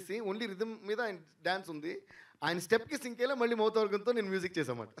తీసేసి ఓన్లీ రిథమ్ మీద ఆయన డ్యాన్స్ ఉంది, ఆయన స్టెప్కి సింకేలా మళ్ళీ మౌత్ ఆర్గన్తో నేను మ్యూజిక్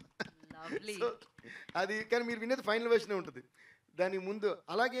చేసామాట. సో అది కానీ మీరు వినేది ఫైనల్ వెర్షనే ఉంటుంది. దాని ముందు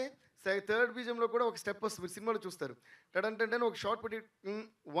అలాగే థర్డ్ బీజంలో కూడా ఒక స్టెప్ వస్తుంది, మీరు సినిమాలో చూస్తారు, టడంటే ఒక షార్ట్ పెట్టి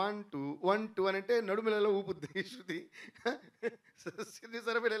 1 2 1 2 అని అంటే నడుములలో ఊపుద్ది శృతి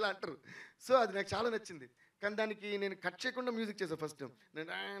సరే ఇలా అంటారు. సో అది నాకు చాలా నచ్చింది, కానీ దానికి నేను కట్ చేయకుండా మ్యూజిక్ చేశాను. ఫస్ట్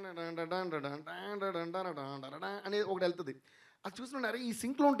అనేది ఒకటి వెళ్తుంది, అది చూస్తున్నాను ఈ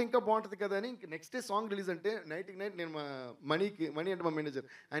సింక్లో ఉంటే ఇంకా బాగుంటుంది కదా అని. ఇంక నెక్స్ట్ డే సాంగ్ రిలీజ్ అంటే నైట్ నేను మా మణి అంటే మా మేనేజర్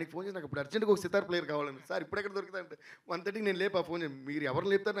ఆయనకి ఫోన్ చేసి నాకు ఇప్పుడు అర్జెంట్గా ఒక సితార్ ప్లేయర్ కావాలని. సార్ ఇప్పుడు ఎక్కడ దొరుకుతా అంటే 1:30 నేను లేపా ఫోన్ చేసి, మీరు ఎవరు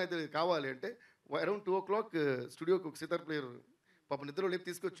లేపుతారు అయితే కావాలి అంటే అరౌండ్ 2 o'clock స్టూడియోకి ఒక సితార్ ప్లేయర్ పాప నిద్రలో లేపు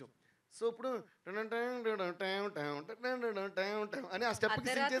తీసుకొచ్చాం. సో ఇప్పుడు అని ఆ స్టెప్కి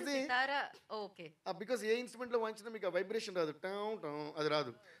సింక్ చేసి, బికాస్ ఏ ఇన్స్ట్రుమెంట్లో వాయించినా మీకు ఆ వైబ్రేషన్ రాదు, అది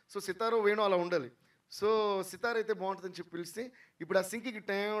రాదు. సో సితారో వేణో అలా ఉండాలి. సో సితార్ అయితే బాగుంటుందని చెప్పి పిలిచి ఇప్పుడు ఆ సింక్కి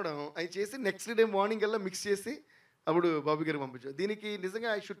టైవడం అవి చేసి నెక్స్ట్ డే మార్నింగ్ అలా మిక్స్ చేసి అప్పుడు బాబు గారికి పంపించారు. దీనికి నిజంగా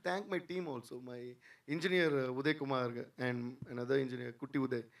I should thank my team also, my engineer Uday Kumar and another engineer కుట్టి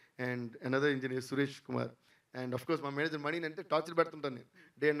Uday and another engineer Suresh Kumar and of course మా మేనేజర్ మణి అంటే టార్చర్ పెడుతుంటాను నేను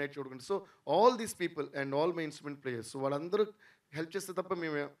డే అండ్ నైట్ చూడకుండా. So all these people and all my instrument players, so వాళ్ళందరూ help చేస్తే తప్ప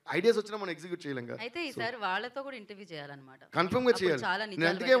మేము ideas వచ్చినా మనం ఎగ్జిక్యూట్ చేయలేం కదా. అయితే ఈసారి వాళ్ళతో కూడా ఇంటర్వ్యూ చేయాలన్నమాట. కన్ఫర్మ్గా అప్పుడు చేయాలి. చాలా నేను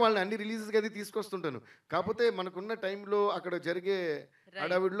నిజాలు అందుకే బయటకు వాళ్ళని అన్ని రిలీజెస్కి అది తీసుకొస్తుంటాను. కాకపోతే మనకున్న టైంలో అక్కడ జరిగే Right.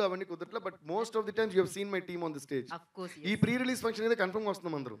 హడావిడిలో అవన్నీ కుదరట్లా. But most of the times you have seen my team on the stage. Of course, ఈ yes. ప్రీ రిలీజ్ ఫంక్షన్ అయితే కన్ఫర్మ్గా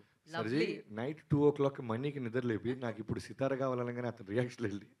వస్తున్నాం అందరం. సర్జీ Lovely. నైట్ 2 o'clock మనీకి నిద్ర లేపి నాకు ఇప్పుడు సితార కావాలనగానే అతను రియాక్షన్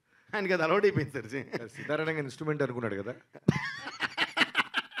వెళ్ళి ఆయనకి అది అలవాటు అయిపోయింది సార్. సితార అనగా ఇన్స్ట్రుమెంట్ అనుకున్నాడు కదా.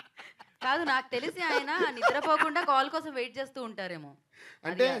 కాదు, నాకు తెలిసి ఆయన నిద్రపోకుండా కాల్ కోసం వెయిట్ చేస్తూ ఉంటారేమో.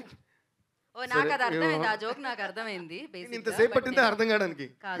 అంటే ఓ నాకు అది అర్థమైంది, ఆ జోక్ నాకు అర్థమైంది. నేను ఇంతసేపు పట్టిందే అర్థం కావడానికి.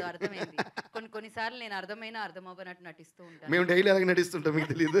 కాదు, అర్థమైంది. కొన్నిసార్లు నేను అర్థమైనా అర్థం అవ్వనట్టు నటిస్తూ ఉంటాను. మేము డైలీ అలాగే నటిస్తుంటాం, మీకు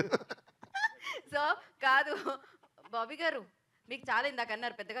తెలియదు. సో కాదు బాబీ గారు, మీకు చాలా ఇందాక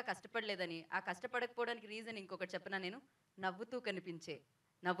అన్నారు పెద్దగా కష్టపడలేదని. ఆ కష్టపడకపోవడానికి రీజన్ ఇంకొకటి చెప్పనా నేను? నవ్వుతూ కనిపించే,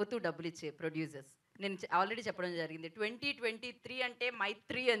 నవ్వుతూ డబ్బులు ఇచ్చే ప్రొడ్యూసర్స్. నేను ఆల్రెడీ చెప్పడం జరిగింది 2023 అంటే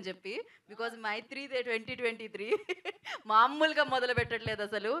మైత్రి అని చెప్పి. బికాజ్ మైత్రిదే 2023 మామూలుగా మొదలు పెట్టట్లేదు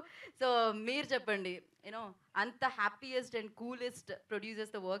అసలు. సో మీరు చెప్పండి, యూనో అంత హ్యాపీయెస్ట్ అండ్ కూలెస్ట్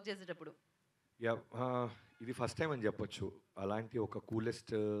ప్రొడ్యూసర్స్తో వర్క్ చేసేటప్పుడు. యా, ఇది ఫస్ట్ టైం అని చెప్పొచ్చు అలాంటి ఒక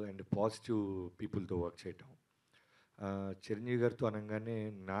కూలెస్ట్ అండ్ పాజిటివ్ పీపుల్తో వర్క్ చేయటం. చిరంజీవి గారితో అనగానే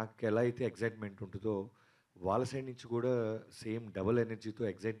నాకు ఎలా అయితే ఎగ్జైట్మెంట్ ఉంటుందో వాళ్ళ సైడ్ నుంచి కూడా సేమ్ డబుల్ ఎనర్జీతో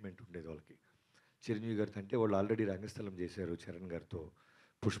ఎగ్జైట్మెంట్ ఉండేది వాళ్ళకి. చిరంజీవి గారితో అంటే వాళ్ళు ఆల్రెడీ రంగస్థలం చేశారు, చరణ్ గారితో,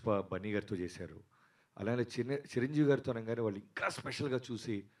 పుష్ప బన్నీ గారితో చేశారు. అలానే చిరంజీవి గారితో అనగానే వాళ్ళు ఇంకా స్పెషల్గా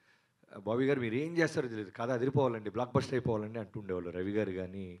చూసి బాబీ గారు మీరు ఏం చేస్తారో తెలియదు, కథ అదిరిపోవాలండి, బ్లాక్ బస్టర్ అయిపోవాలండి అంటుండేవాళ్ళు రవి గారు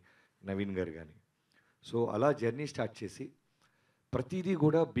కానీ నవీన్ గారు కానీ. సో అలా జర్నీ స్టార్ట్ చేసి ప్రతిదీ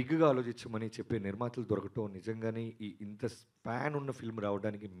కూడా బిగ్గా ఆలోచించమని చెప్పే నిర్మాతలు దొరకటం నిజంగానే ఇంత స్పాన్ ఉన్న ఫిల్మ్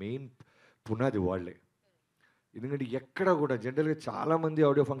రావడానికి మెయిన్ పునాది వాళ్ళే. ఎందుకంటే ఎక్కడ కూడా జనరల్గా చాలామంది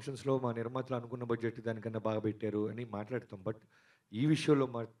ఆడియో ఫంక్షన్స్లో మా నిర్మాతలు అనుకున్న బడ్జెట్ దానికన్నా బాగా పెట్టారు అని మాట్లాడతాం. బట్ ఈ విషయంలో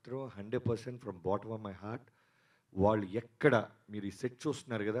మాత్రం 100% from bottom of my heart వాళ్ళు ఎక్కడ మీరు ఈ సెట్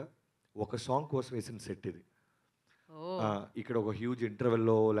చూస్తున్నారు కదా, ఒక సాంగ్ కోసం వేసిన సెట్ ఇది. ఇక్కడ ఒక హ్యూజ్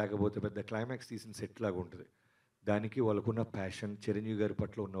ఇంటర్వెల్లో లేకపోతే పెద్ద క్లైమాక్స్ తీసిన సెట్ లాగా ఉంటుంది. దానికి వాళ్ళకున్న ప్యాషన్, చిరంజీవి గారి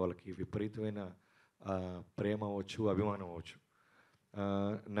పట్ల ఉన్న వాళ్ళకి విపరీతమైన ప్రేమ అవ్వచ్చు, అభిమానం అవ్వచ్చు.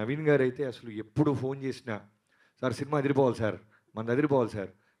 నవీన్ గారు అయితే అసలు ఎప్పుడు ఫోన్ చేసినా సార్ సినిమా అదిరిపోవాలి సార్, మన అదిరిపోవాలి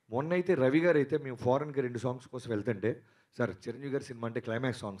సార్. మొన్న అయితే రవి గారు అయితే మేము ఫారెన్కి 2 సాంగ్స్ కోసం వెళ్తుంటే సార్ చిరంజీవి గారి సినిమా అంటే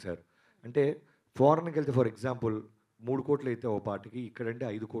క్లైమాక్స్ సాంగ్ సార్ అంటే, ఫారెన్కి వెళ్తే ఫర్ ఎగ్జాంపుల్ 3 కోట్లు అయితే ఓ పాటకి, ఇక్కడంటే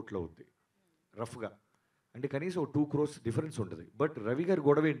 5 కోట్లు అవుద్ది రఫ్గా. అంటే కనీసం 2 crores డిఫరెన్స్ ఉంటుంది. బట్ రవి గారి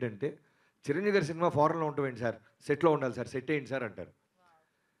గొడవ ఏంటంటే చిరంజీవి గారి సినిమా ఫారెన్లో ఉంటామేంటి సార్, సెట్లో ఉండాలి సార్, సెట్ ఏంటి సార్ అంటారు.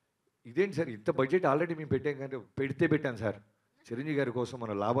 ఇదేంటి సార్ ఇంత బడ్జెట్ ఆల్రెడీ మేము పెట్టాం కానీ పెట్టాను సార్, చిరంజీవి గారి కోసం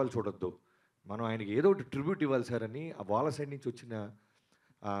మన లాభాలు చూడొద్దు, మనం ఆయనకి ఏదో ఒకటి ట్రిబ్యూట్ ఇవ్వాలి సార్ అని వాళ్ళ సైడ్ నుంచి వచ్చిన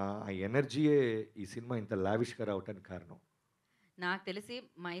ఆ ఎనర్జీయే ఈ సినిమా ఇంత లావిష్గా రావడానికి కారణం. నాకు తెలిసి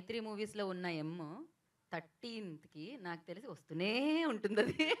మైత్రి మూవీస్లో ఉన్న 13th నాకు తెలిసి వస్తూనే ఉంటుంది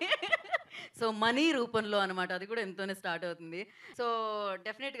అది. సో మనీ రూపంలో అనమాట, అది కూడా ఎంతోనే స్టార్ట్ అవుతుంది. సో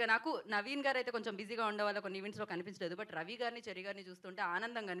డెఫినెట్గా నాకు నవీన్ గారు అయితే కొంచెం బిజీగా ఉండే వాళ్ళ కొన్ని ఈవెంట్స్లో కనిపించలేదు. బట్ రవి గారిని చెరి గారిని చూస్తుంటే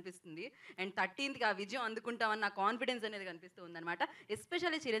ఆనందంగా అనిపిస్తుంది. అండ్ 13th ఆ విజయం అందుకుంటామని నా కాన్ఫిడెన్స్ అనేది కనిపిస్తూ ఉందన్నమాట.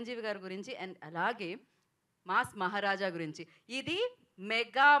 ఎస్పెషల్లీ చిరంజీవి గారి గురించి అండ్ అలాగే మాస్ మహారాజా గురించి. ఇది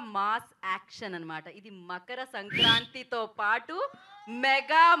మెగా మాస్ యాక్షన్ అన్నమాట. ఇది మకర సంక్రాంతితో పాటు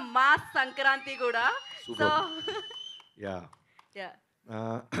మెగా మాస్ సంక్రాంతి కూడా. సో యా యా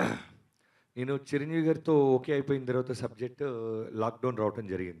నేను చిరంజీవి గారితో ఓకే అయిపోయిన తర్వాత సబ్జెక్ట్ లాక్డౌన్ రావటం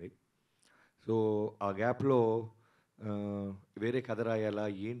జరిగింది. సో ఆ గ్యాప్లో వేరే కథ రాయాలా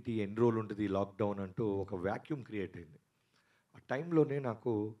ఏంటి, ఎన్ని రోజులు ఉంటుంది లాక్డౌన్ అంటూ ఒక వ్యాక్యూమ్ క్రియేట్ అయింది. ఆ టైంలోనే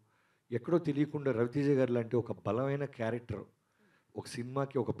నాకు ఎక్కడో తెలియకుండా రవితేజ గారు లాంటి ఒక బలమైన క్యారెక్టర్, ఒక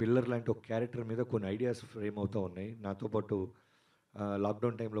సినిమాకి ఒక పిల్లర్ లాంటి ఒక క్యారెక్టర్ మీద కొన్ని ఐడియాస్ ఫ్రేమ్ అవుతూ ఉన్నాయి. నాతో పాటు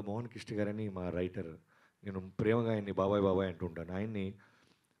లాక్డౌన్ టైంలో మోహన్ కృష్ణ గారని మా రైటర్, నేను ప్రేమగా ఆయన్ని బాబాయ్ బాబాయ్ అంటుంటాను, ఆయన్ని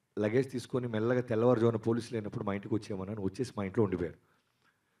లగేజ్ తీసుకొని మెల్లగా తెల్లవారుజామున పోలీసులు లేనప్పుడు మా ఇంటికి వచ్చేయమని వచ్చేసి మా ఇంట్లో ఉండిపోయారు.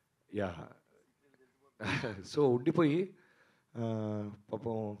 యా సో ఉండిపోయి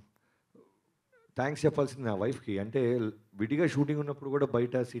పాపం థ్యాంక్స్ చెప్పాల్సింది నా వైఫ్కి. అంటే విడిగా షూటింగ్ ఉన్నప్పుడు కూడా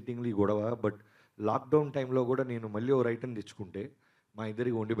బయట సిట్టింగ్లు ఈ గొడవ, బట్ లాక్డౌన్ టైంలో కూడా నేను మళ్ళీ ఓ రైటర్ని తెచ్చుకుంటే మా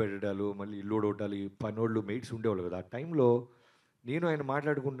ఇద్దరికి వండి పెట్టడాలు, మళ్ళీ ఇల్లు ఓడవటాలు, పనోళ్ళు మెయిట్స్ ఉండేవాళ్ళు కదా. ఆ టైంలో నేను ఆయన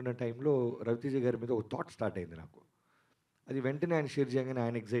మాట్లాడుకుంటున్న టైంలో రవితేజ గారి మీద ఒక థాట్ స్టార్ట్ అయింది నాకు. అది వెంటనే ఆయన షేర్ చేయగానే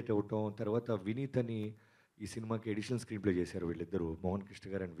ఆయన ఎగ్జైట్ అవ్వటం. తర్వాత వినీత్ అని ఈ సినిమాకి ఎడిషనల్ స్క్రీన్ ప్లే చేశారు వీళ్ళిద్దరూ, మోహన్ కృష్ణ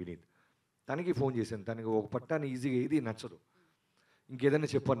గారు అండ్ వినీత్. తనకి ఫోన్ చేశాను. తనకి ఒక పట్టాన్ని ఈజీగా ఏది నచ్చదు, ఇంకేదన్నా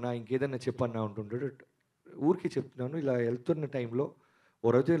చెప్పన్నా అంటుంటాడు. ఊరికి చెప్తున్నాను, ఇలా వెళ్తున్న టైంలో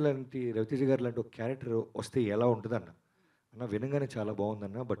ఓ రవితేజ గారు లాంటి ఒక క్యారెక్టర్ వస్తే ఎలా ఉంటుంది అన్న వినగానే చాలా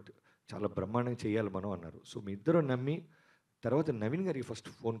బాగుందన్న, బట్ చాలా బ్రహ్మాండంగా చేయాలి మనం అన్నారు. సో మీ ఇద్దరు నమ్మి తర్వాత నవీన్ గారికి ఫస్ట్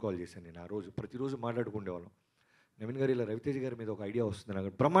ఫోన్ కాల్ చేశాను నేను. ఆ రోజు ప్రతిరోజు మాట్లాడుకునేవాళ్ళం. నవీన్ గారు ఇలా రవితేజ గారి మీద ఒక ఐడియా వస్తుంది నాకు,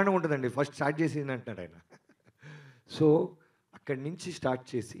 బ్రహ్మాండంగా ఉంటుందండి, ఫస్ట్ స్టార్ట్ చేసింది అంటున్నాడు ఆయన. సో అక్కడి నుంచి స్టార్ట్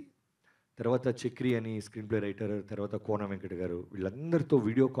చేసి తర్వాత చక్రి అని స్క్రీన్ ప్లే రైటర్, తర్వాత కోన వెంకట గారు, వీళ్ళందరితో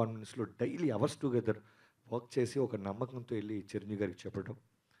వీడియో కాన్ఫరెన్స్లో డైలీ అవర్స్ టుగెదర్ వర్క్ చేసి ఒక నమ్మకంతో వెళ్ళి చిరంజీవి గారికి చెప్పడం.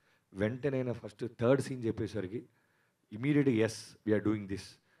 వెంటనే ఫస్ట్ థర్డ్ సీన్ చెప్పేసరికి ఇమీడియట్గా yes we are doing this,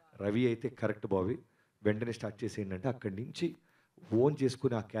 Ravi అయితే కరెక్ట్ బాబీ, వెంటనే స్టార్ట్ చేసి ఏంటంటే అక్కడి నుంచి ఓన్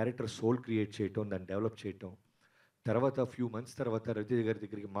చేసుకుని ఆ క్యారెక్టర్ సోల్ క్రియేట్ చేయటం, దాన్ని డెవలప్ చేయటం. తర్వాత ఫ్యూ మంత్స్ తర్వాత రవితేజ గారి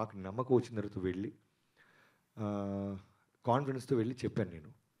దగ్గరికి మాకు నమ్మకం వచ్చిన తర్వాత వెళ్ళి కాన్ఫిడెన్స్తో వెళ్ళి చెప్పాను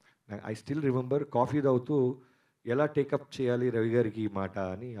నేను. ఐ స్టిల్ రిమెంబర్ కాఫీ తాగుతూ ఎలా టేకప్ చేయాలి రవి గారికి ఈ మాట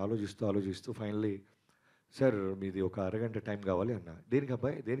అని ఆలోచిస్తూ ఫైనల్లీ సార్ మీది ఒక అరగంట టైం కావాలి అన్న. దేనికి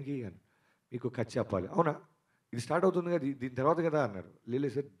అబ్బాయి, దేనికి అని, మీకు కథ చెప్పాలి. అవునా, ఇది స్టార్ట్ అవుతుంది కదా, దీని తర్వాత కదా అన్నారు. లేదు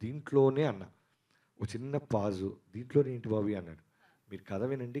సార్ దీంట్లోనే అన్న. ఒక చిన్న పాజు, దీంట్లోనే ఏంటి బాబీ అన్నాడు. మీరు కథ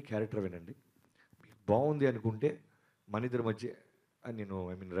వినండి, క్యారెక్టర్ వినండి, మీకు బాగుంది అనుకుంటే మన ఇద్దరి మధ్య నేను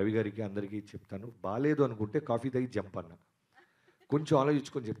రవి గారికి అందరికీ చెప్తాను, బాగాలేదు అనుకుంటే కాఫీ తాగి జంప్ అన్న, కొంచెం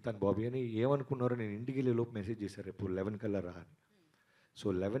ఆలోచించుకొని చెప్తాను బాబీ అని. ఏమనుకున్నారో నేను ఇంటికి వెళ్ళే లోపు మెసేజ్ చేశారు రేపు 11 కల్లా రా అని. సో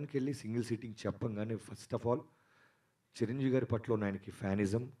 11కి వెళ్ళి సింగిల్ సీటింగ్ చెప్పంగానే ఫస్ట్ ఆఫ్ ఆల్ చిరంజీవి గారి పట్ల ఉన్న ఆయనకి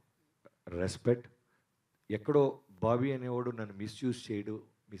ఫ్యానిజం, రెస్పెక్ట్, ఎక్కడో బాబీ అనేవాడు నన్ను మిస్యూజ్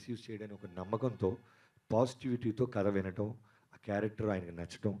చేయడని ఒక నమ్మకంతో పాజిటివిటీతో కథ వినటం, ఆ క్యారెక్టర్ ఆయనకు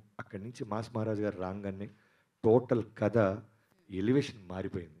నచ్చటం. అక్కడి నుంచి మాస్ మహారాజ్ గారు రాగానే టోటల్ కథ ఎలివేషన్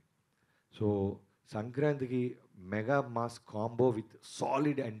మారిపోయింది. సో సంక్రాంతికి mega mass combo with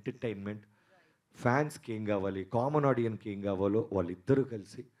solid entertainment. ఫ్యాన్స్కి ఏం కావాలి, కామన్ ఆడియన్స్కి ఏం కావాలో వాళ్ళిద్దరూ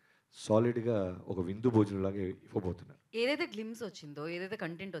కలిసి సాలిడ్గా ఒక విందు భోజనంలాగా ఇవ్వబోతున్నారు. ఏదైతే గ్లిమ్స్ వచ్చిందో, ఏదైతే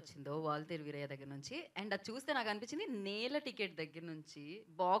కంటెంట్ వచ్చిందో వాల్తేరు వీరయ్య దగ్గర నుంచి, అండ్ అది చూస్తే నాకు అనిపించింది నేల టికెట్ దగ్గర నుంచి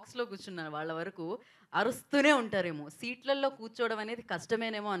బాక్స్లో కూర్చున్న వాళ్ళ వరకు అరుస్తూనే ఉంటారేమో, సీట్లలో కూర్చోవడం అనేది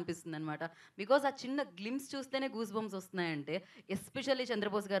కష్టమేనేమో అనిపిస్తుంది అనమాట. బికాజ్ ఆ చిన్న గ్లిమ్స్ చూస్తేనే గూస్ బంప్స్ వస్తున్నాయంటే, ఎస్పెషల్లీ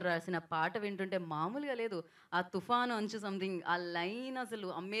చంద్రబోస్ గారు రాసిన పాట వింటుంటే మామూలుగా లేదు. ఆ తుఫాను అంచు సంథింగ్, ఆ లైన్ అసలు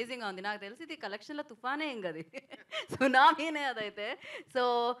అమేజింగ్గా ఉంది. నాకు తెలిసి ఇది కలెక్షన్లో తుఫానే ఏం కదా, సునామీనే అదైతే. సో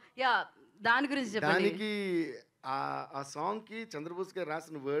యా, దాని గురించి చెప్పండి. దానికి ఆ సాంగ్కి చంద్రబోస్ గారు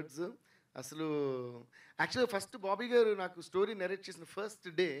రాసిన వర్డ్స్ అసలు యాక్చువల్గా ఫస్ట్ బాబీ గారు నాకు స్టోరీ నెరేట్ చేసిన ఫస్ట్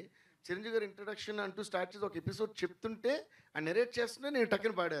డే చిరంజీవి గారు ఇంట్రడక్షన్ అంటూ స్టార్ట్ చేసి ఒక ఎపిసోడ్ చెప్తుంటే ఆ నెరేట్ చేస్తుంటే నేను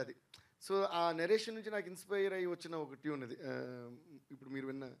టక్కన పాడేది. సో ఆ నెరేషన్ నుంచి నాకు ఇన్స్పైర్ అయ్యి వచ్చిన ఒక ట్యూన్ అది, ఇప్పుడు మీరు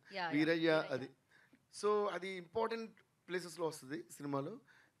విన్న వీరయ్య అది. సో అది ఇంపార్టెంట్ ప్లేసెస్లో వస్తుంది సినిమాలో.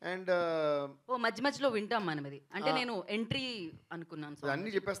 అండ్ ఓ మధ్య మధ్యలో వింటాం మనం ఇది, అంటే నేను ఎంట్రీ అనుకున్నాను. అన్నీ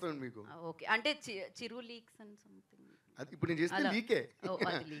చెప్పేస్తాను మీకు. ఓకే, అంటే చిరు లీక్స్ అండ్ సంథింగ్, అది ఇప్పుడు నేను చేస్తే లీకే.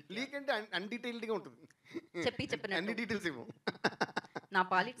 లీక్ లీక్ అంటే అన్డీటెయిల్డ్గా ఉంటుంది, చెప్పినట్టు అన్ని డీటెయిల్స్ ఇవ్వం. నా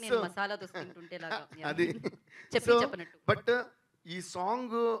పాలిట్ నేను మసాలా దొస్తుంటుంటే అది చెప్పినట్టు. బట్ ఈ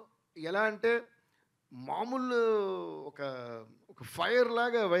సాంగ్ ఎలా అంటే మామూలు ఒక ఒక ఫైర్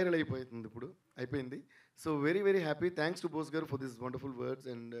లాగా వైరల్ అయిపోతుంది, ఇప్పుడు అయిపోయింది. So very very happy, thanks to Bose గారు for this wonderful words.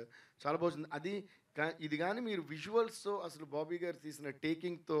 And చాలా బాగుంది అది. ఇది కానీ మీరు విజువల్స్తో అసలు బాబీ గారు తీసిన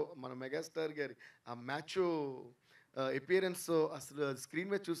టేకింగ్తో మన మెగాస్టార్ గారి ఆ మ్యాచో ఎపియరెన్స్తో అసలు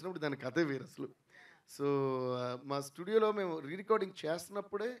స్క్రీన్ మీద చూసినప్పుడు దాని కథ వేరు అసలు. సో మా స్టూడియోలో మేము రీ రికార్డింగ్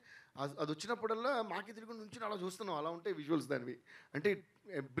చేస్తున్నప్పుడే అది వచ్చినప్పుడల్లా మాకి తిరిగి నుంచి అలా చూస్తున్నాం, అలా ఉంటాయి విజువల్స్ దానివి. అంటే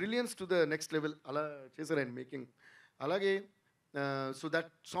brilliance to the next level అలా చేశారు ఆయన మేకింగ్. అలాగే so that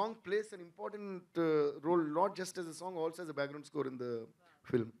song place an important role, not just as a song, also as a background score in the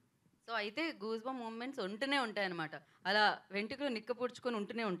film. So అయితే గూస్ బంప్ మూమెంట్స్ ఉంటూనే ఉంటాయి అనమాట. అలా వెంట్రుకలు నిక్కపొడుచుకొని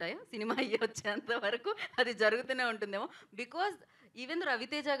ఉంటూనే ఉంటాయా సినిమా అయ్యి వచ్చేంత వరకు, అది జరుగుతూనే ఉంటుందేమో. బికాజ్ ఈవెన్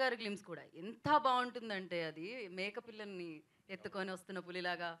రవితేజ గారి గ్లిమ్స్ కూడా ఎంత బాగుంటుందంటే, అది మేకపిల్లల్ని ఎత్తుకొని వస్తున్న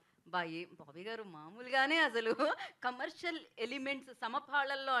పులిలాగా. బాబీ గారు మామూలుగానే అసలు కమర్షియల్ ఎలిమెంట్స్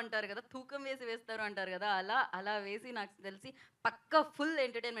సమపాళల్లో అంటారు కదా, తూకం వేసి వేస్తారు అంటారు కదా, అలా వేసి నాకు తెలిసి పక్క ఫుల్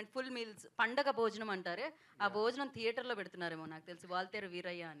ఎంటర్టైన్మెంట్, ఫుల్ మీల్స్, పండగ భోజనం అంటారే, ఆ భోజనం థియేటర్లో పెడుతున్నారేమో నాకు తెలిసి, వాల్తేరు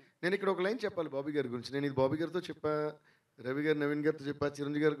వీరయ్య అని. నేను ఇక్కడ ఒక లైన్ చెప్పాలి బాబీ గారి గురించి. నేను ఇది బాబీ గారితో చెప్పా, రవి గారు నవీన్ గారితో చెప్పా,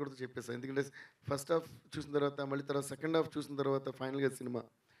 చిరంజీవి గారు కూడా చెప్పేస్తాను. ఎందుకంటే ఫస్ట్ హాఫ్ చూసిన తర్వాత, మళ్ళీ తర్వాత సెకండ్ హాఫ్ చూసిన తర్వాత ఫైనల్గా సినిమా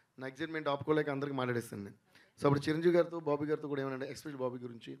నా ఎగ్జైట్మెంట్ ఆపుకోలేక అందరికి మాట్లాడేస్తాను నేను. సో అప్పుడు చిరంజీవి గారితో బాబీ గారితో కూడా ఏమన్నా ఎక్స్పెషల్ బాబీ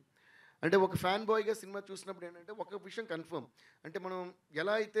గురించి అంటే, ఒక ఫ్యాన్ బాయ్గా సినిమా చూసినప్పుడు ఏంటంటే ఒక విషయం కన్ఫర్మ్, అంటే మనం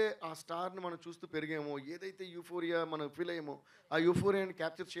ఎలా అయితే ఆ స్టార్ని మనం చూస్తూ పెరిగామో, ఏదైతే యూఫోరియా మనం ఫీల్ అయ్యామో, ఆ యూఫోరియాని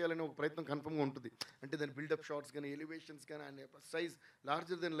క్యాప్చర్ చేయాలనే ఒక ప్రయత్నం కన్ఫర్మ్గా ఉంటుంది. అంటే దాని బిల్డప్ షాట్స్ కానీ, ఎలివేషన్స్ కానీ, ఆయన సైజ్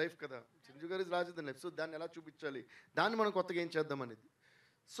లార్జర్ దెన్ లైఫ్ కదా, చిరంజీవి గారు is larger than life. So దాన్ని ఎలా చూపించాలి, దాన్ని మనం కొత్తగా ఏం చేద్దాం అనేది.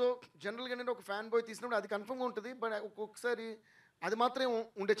 సో జనరల్గా ఏంటంటే ఒక ఫ్యాన్ బాయ్ తీసినప్పుడు అది కన్ఫర్మ్గా ఉంటుంది, బట్ ఒక్కొక్కసారి అది మాత్రమే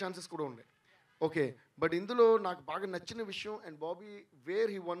ఉండే ఛాన్సెస్ కూడా ఉన్నాయి. ఓకే, బట్ ఇందులో నాకు బాగా నచ్చిన విషయం, and Bobby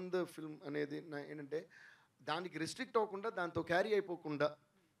where he one the film అనేది ఏంటంటే, దానికి రెస్ట్రిక్ట్ అవ్వకుండా, దాంతో క్యారీ అయిపోకుండా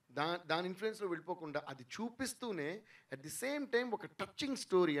దాని ఇన్ఫ్లుయెన్స్లో వెళ్ళిపోకుండా అది చూపిస్తూనే అట్ ది సేమ్ టైం ఒక టచింగ్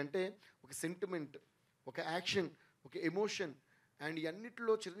స్టోరీ, అంటే ఒక సెంటిమెంట్, ఒక యాక్షన్, ఒక ఎమోషన్, అండ్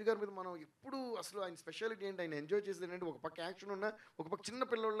ఇవన్నిటిలో చిరంజీవి గారి మీద మనం ఎప్పుడు అసలు ఆయన స్పెషాలిటీ ఏంటి, ఆయన ఎంజాయ్ చేసేది ఏంటంటే ఒక పక్క యాక్షన్ ఉన్నా ఒక పక్క చిన్న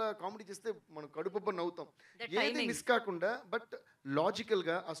పిల్లల కామెడీ చేస్తే మనం కడుపుబ్బ నవ్వుతాం, ఏది మిస్ కాకుండా బట్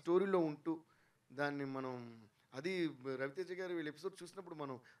లాజికల్గా ఆ స్టోరీలో ఉంటూ దాన్ని మనం, అది రవితేజ గారి వీళ్ళ ఎపిసోడ్ చూసినప్పుడు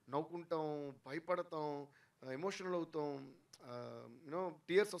మనం నవ్వుకుంటాం, భయపడతాం, ఎమోషనల్ అవుతాం, యూనో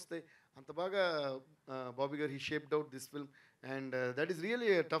టీయర్స్ వస్తాయి. అంత బాగా బాబీ గారు he shaped out this film, and that is really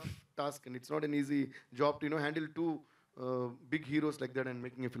a tough task and it's not an easy job to handle two big heroes like that and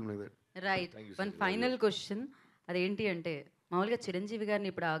making a film like that. Right. One final question, అదేంటి అంటే మామూలుగా చిరంజీవి గారిని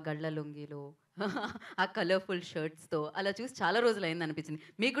ఇప్పుడు ఆ గళ్ళ లొంగిలో ఆ colourful షర్ట్స్తో అలా చూసి చాలా రోజులు అయింది అనిపించింది.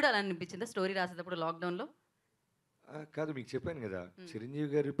 మీకు కూడా అలా అనిపించిందా స్టోరీ రాసేటప్పుడు లాక్డౌన్లో? కాదు, మీకు చెప్పాను కదా, చిరంజీవి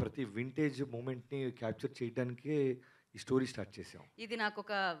గారి ప్రతి వింటేజ్ మూమెంట్ని క్యాప్చర్ చేయడానికే ఈ స్టోరీ స్టార్ట్ చేసాం. ఇది నాకు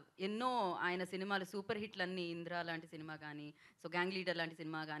ఒక ఎన్నో ఆయన సినిమాలు సూపర్ హిట్లన్నీ, ఇంద్ర లాంటి సినిమా కానీ, సో గ్యాంగ్ లీడర్ లాంటి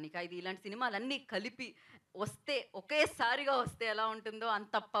సినిమా కానీ, ఖైదీ ఇలాంటి సినిమాలన్నీ కలిపి వస్తే ఒకేసారిగా వస్తే ఎలా ఉంటుందో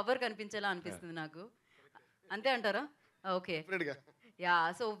అంత పవర్ కనిపించేలా అనిపిస్తుంది నాకు. అంతే అంటారా? Okay, yeah.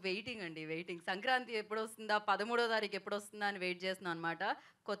 సో వెయిటింగ్ అండి, వెయిటింగ్. సంక్రాంతి ఎప్పుడు వస్తుందా, 13వ తారీఖు ఎప్పుడు వస్తుందా అని వెయిట్ చేస్తున్నాం అనమాట.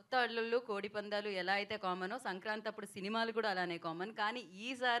 కొత్త అల్లుళ్ళు, కోడి పందాలు ఎలా అయితే కామనో సంక్రాంతి అప్పుడు సినిమాలు కూడా అలానే కామన్. కానీ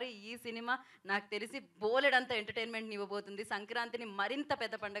ఈసారి ఈ సినిమా నాకు తెలిసి బోలెడంత ఎంటర్టైన్మెంట్ ఇవ్వబోతుంది, సంక్రాంతిని మరింత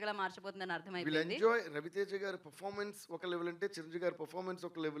పెద్ద పండుగలా మార్చబోతుందని అర్థమైపోయింది. రవితేజ గారి పర్ఫార్మెన్స్ ఒక లెవెల్ అంటే చిరంజీవి గారి పర్ఫార్మెన్స్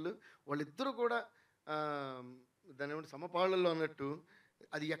ఒక లెవెల్, వాళ్ళిద్దరూ కూడా దాని ఏమంటే సమపాళ్ళల్లో అన్నట్టు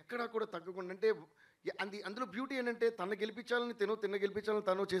అది ఎక్కడా కూడా తగ్గకుండా, అంటే అందులో బ్యూటీ ఏంటంటే తన గెలిపించాలని తిన్న గెలిపించాలని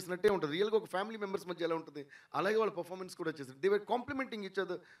తను చేసినట్టే ఉంటుంది. రియల్గా ఒక ఫ్యామిలీ మెంబర్స్ మధ్య ఎలా ఉంటుంది అలాగే వాళ్ళ పర్ఫార్మెన్స్ కూడా చేశారు. They were complimenting each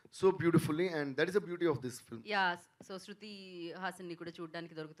other so beautifully, and that is the beauty of this film. Yeah. So శృతి హాసన్ని కూడా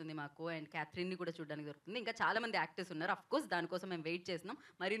చూడడానికి దొరుకుతుంది మాకు, అండ్ క్యాథరిన్ని కూడా చూడడానికి దొరుకుతుంది. ఇంకా చాలా మంది యాక్టర్స్ ఉన్నారు. అఫ్ కోర్స్ దానికోసం మేము వెయిట్ చేస్తున్నాం.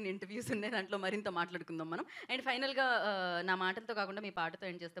 మరిన్ని ఇంటర్వ్యూస్ ఉన్నాయి, దాంట్లో మరింత మాట్లాడుకుందాం మనం. అండ్ ఫైనల్గా నా మాటలతో కాకుండా మీ పాటతో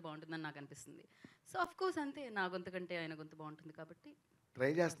ఎండ్ చేస్తే బాగుంటుందని నాకు అనిపిస్తుంది. సో అఫ్ కోర్స్ అంతే, నా గొంతు కంటే ఆయన గొంతు బాగుంటుంది కాబట్టి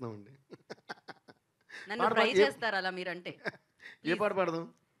ట్రై చేస్తున్నామండి. నన్ను ట్రై చేస్తారు అలా మీరంటే. ఏ పాట పాడదాం?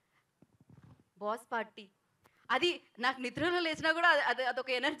 Boss party. అది నాకు నిద్రలో లేచినా కూడా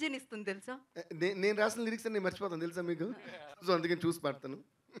అదొక ఎనర్జీని ఇస్తుంది తెలుసా. నేను రాసిన లిరిక్స్ అన్ని మర్చిపోతాను తెలుసా మీకు, సో అందుకని చూసి పాడతాను.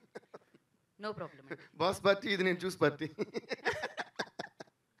 No problem. బాస్ పార్టీ ఇది నేను చూసి పార్టీ.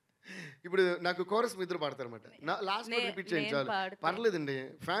 ఇప్పుడు నాకు కోరస్ మీ ఇద్దరు పాడతారు అనమాట, లాస్ట్ రిపీట్ చేయండి చాలు, పర్లేదండి.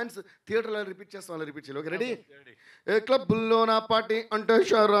 ఫ్యాన్స్ థియేటర్లో రిపీట్ చేస్తాం, అలా రిపీట్ చేయాలి. Okay, ready? ఏ క్లబ్బుల్లో నా పార్టీ అంటే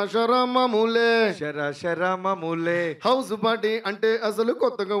షరా షరా మామూలే, షరా షరా మామూలే. హౌస్ పార్టీ అంటే అసలు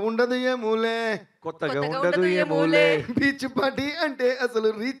కొత్తగా ఉండదు ఏమూలే, కొత్తగా ఉండదు ఏమూలే. బీచ్ పార్టీ అంటే అసలు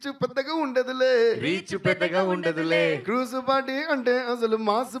రీచ్ పెద్దగా ఉండదులే, రీచ్ పెద్దగా ఉండదులే. క్రూజ్ పార్టీ అంటే అసలు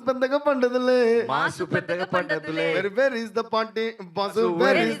మాసు పెద్దగా పండదులే, మాసు పెద్దగా పండదులే. Where is the party boss,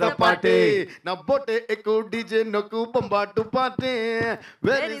 where is the party, నా బొట్టే ఎక్కువ డీజే నొక్కు బొంబాటు party.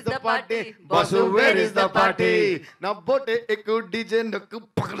 Where is the party boss, where is the party, నా బొట్టే ఎక్కువ డీజే నొక్కు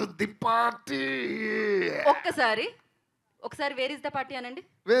పగలుద్ది పార్టీ. ఒకసారి వేర్ ఇస్ ద పార్టీ అనండి.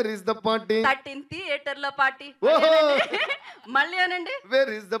 Where is the party 13th థియేటర్ల పార్టీ. మళ్ళీ అనండి.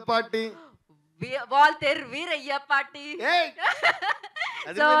 Where is the party Waltair Veeraiah party.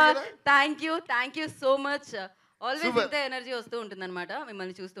 So thank you so much. Always ఇంత ఎనర్జీ వస్తూ ఉంటుంది అనమాట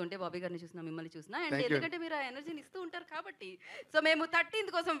మిమ్మల్ని చూస్తూ ఉంటే, బాబీ గారిని చూసినా మిమ్మల్ని చూసినా. అండ్ ఎందుకంటే మీరు ఆ ఎనర్జీని ఇస్తూ ఉంటారు కాబట్టి, సో మేము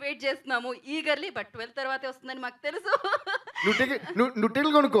 13th కోసం వెయిట్ చేస్తున్నాము ఈగర్లీ. బట్ 12th తర్వాతే వస్తుందని మాకు తెలుసు. నువ్వు టికెట్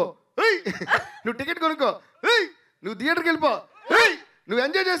కొనుక్కో, నువ్వు టికెట్ కొనుక్కో, నువ్వు థియేటర్కి వెళ్ళిపో, నువ్వు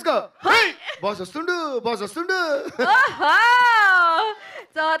ఎంజాయ్ చేసుకో. బాస్ వస్తుండు, బాస్ వస్తుండు.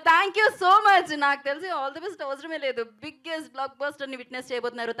 So thank you so much. నాకు తెలిసి ఆల్ ది బెస్ట్ అవసరమే లేదు. బిగ్గెస్ట్ బ్లాక్ బస్టర్ని విట్నెస్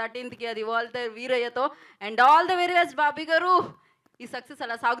చేయబోతున్నారు 13th, అది Walter వీరయ్యతో. And all the very best Bobby గారు. ఈ సక్సెస్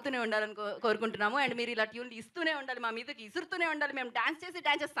అలా సాగుతూనే ఉండాలని కోరుకుంటున్నాము. అండ్ మీరు ఇలా ట్యూన్లు ఇస్తూనే ఉండాలి, మా మీదకి ఇసురుతూనే ఉండాలి, మేము డాన్స్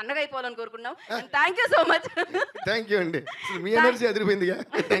చేసి సన్నగా అయిపోవాలని కోరుకుంటున్నాం. Thank you so much. Thank you అండి, మీ ఎనర్జీ అదిరిపోయిందిగా.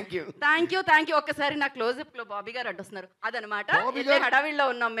 Thank you. ఒక్కసారి నా క్లోజప్ లో బాబీ గారు అడ్డొస్తున్నారు, అదనమాట. వెళ్ళే హడావిడిలో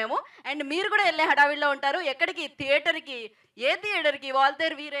ఉన్నాం మేము, అండ్ మీరు కూడా వెళ్ళే హడావిడిలో ఉంటారు. ఎక్కడికి? థియేటర్కి. ఏ థియేటర్కి?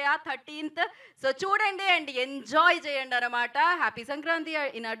 వాల్తేర్ వీరయ్య 13th. సో చూడండి అండ్ ఎంజాయ్ చేయండి అనమాట. Happy Sankranti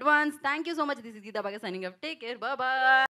in advance. Thank you so much. This is Gita బాగా signing off. Take care, bye.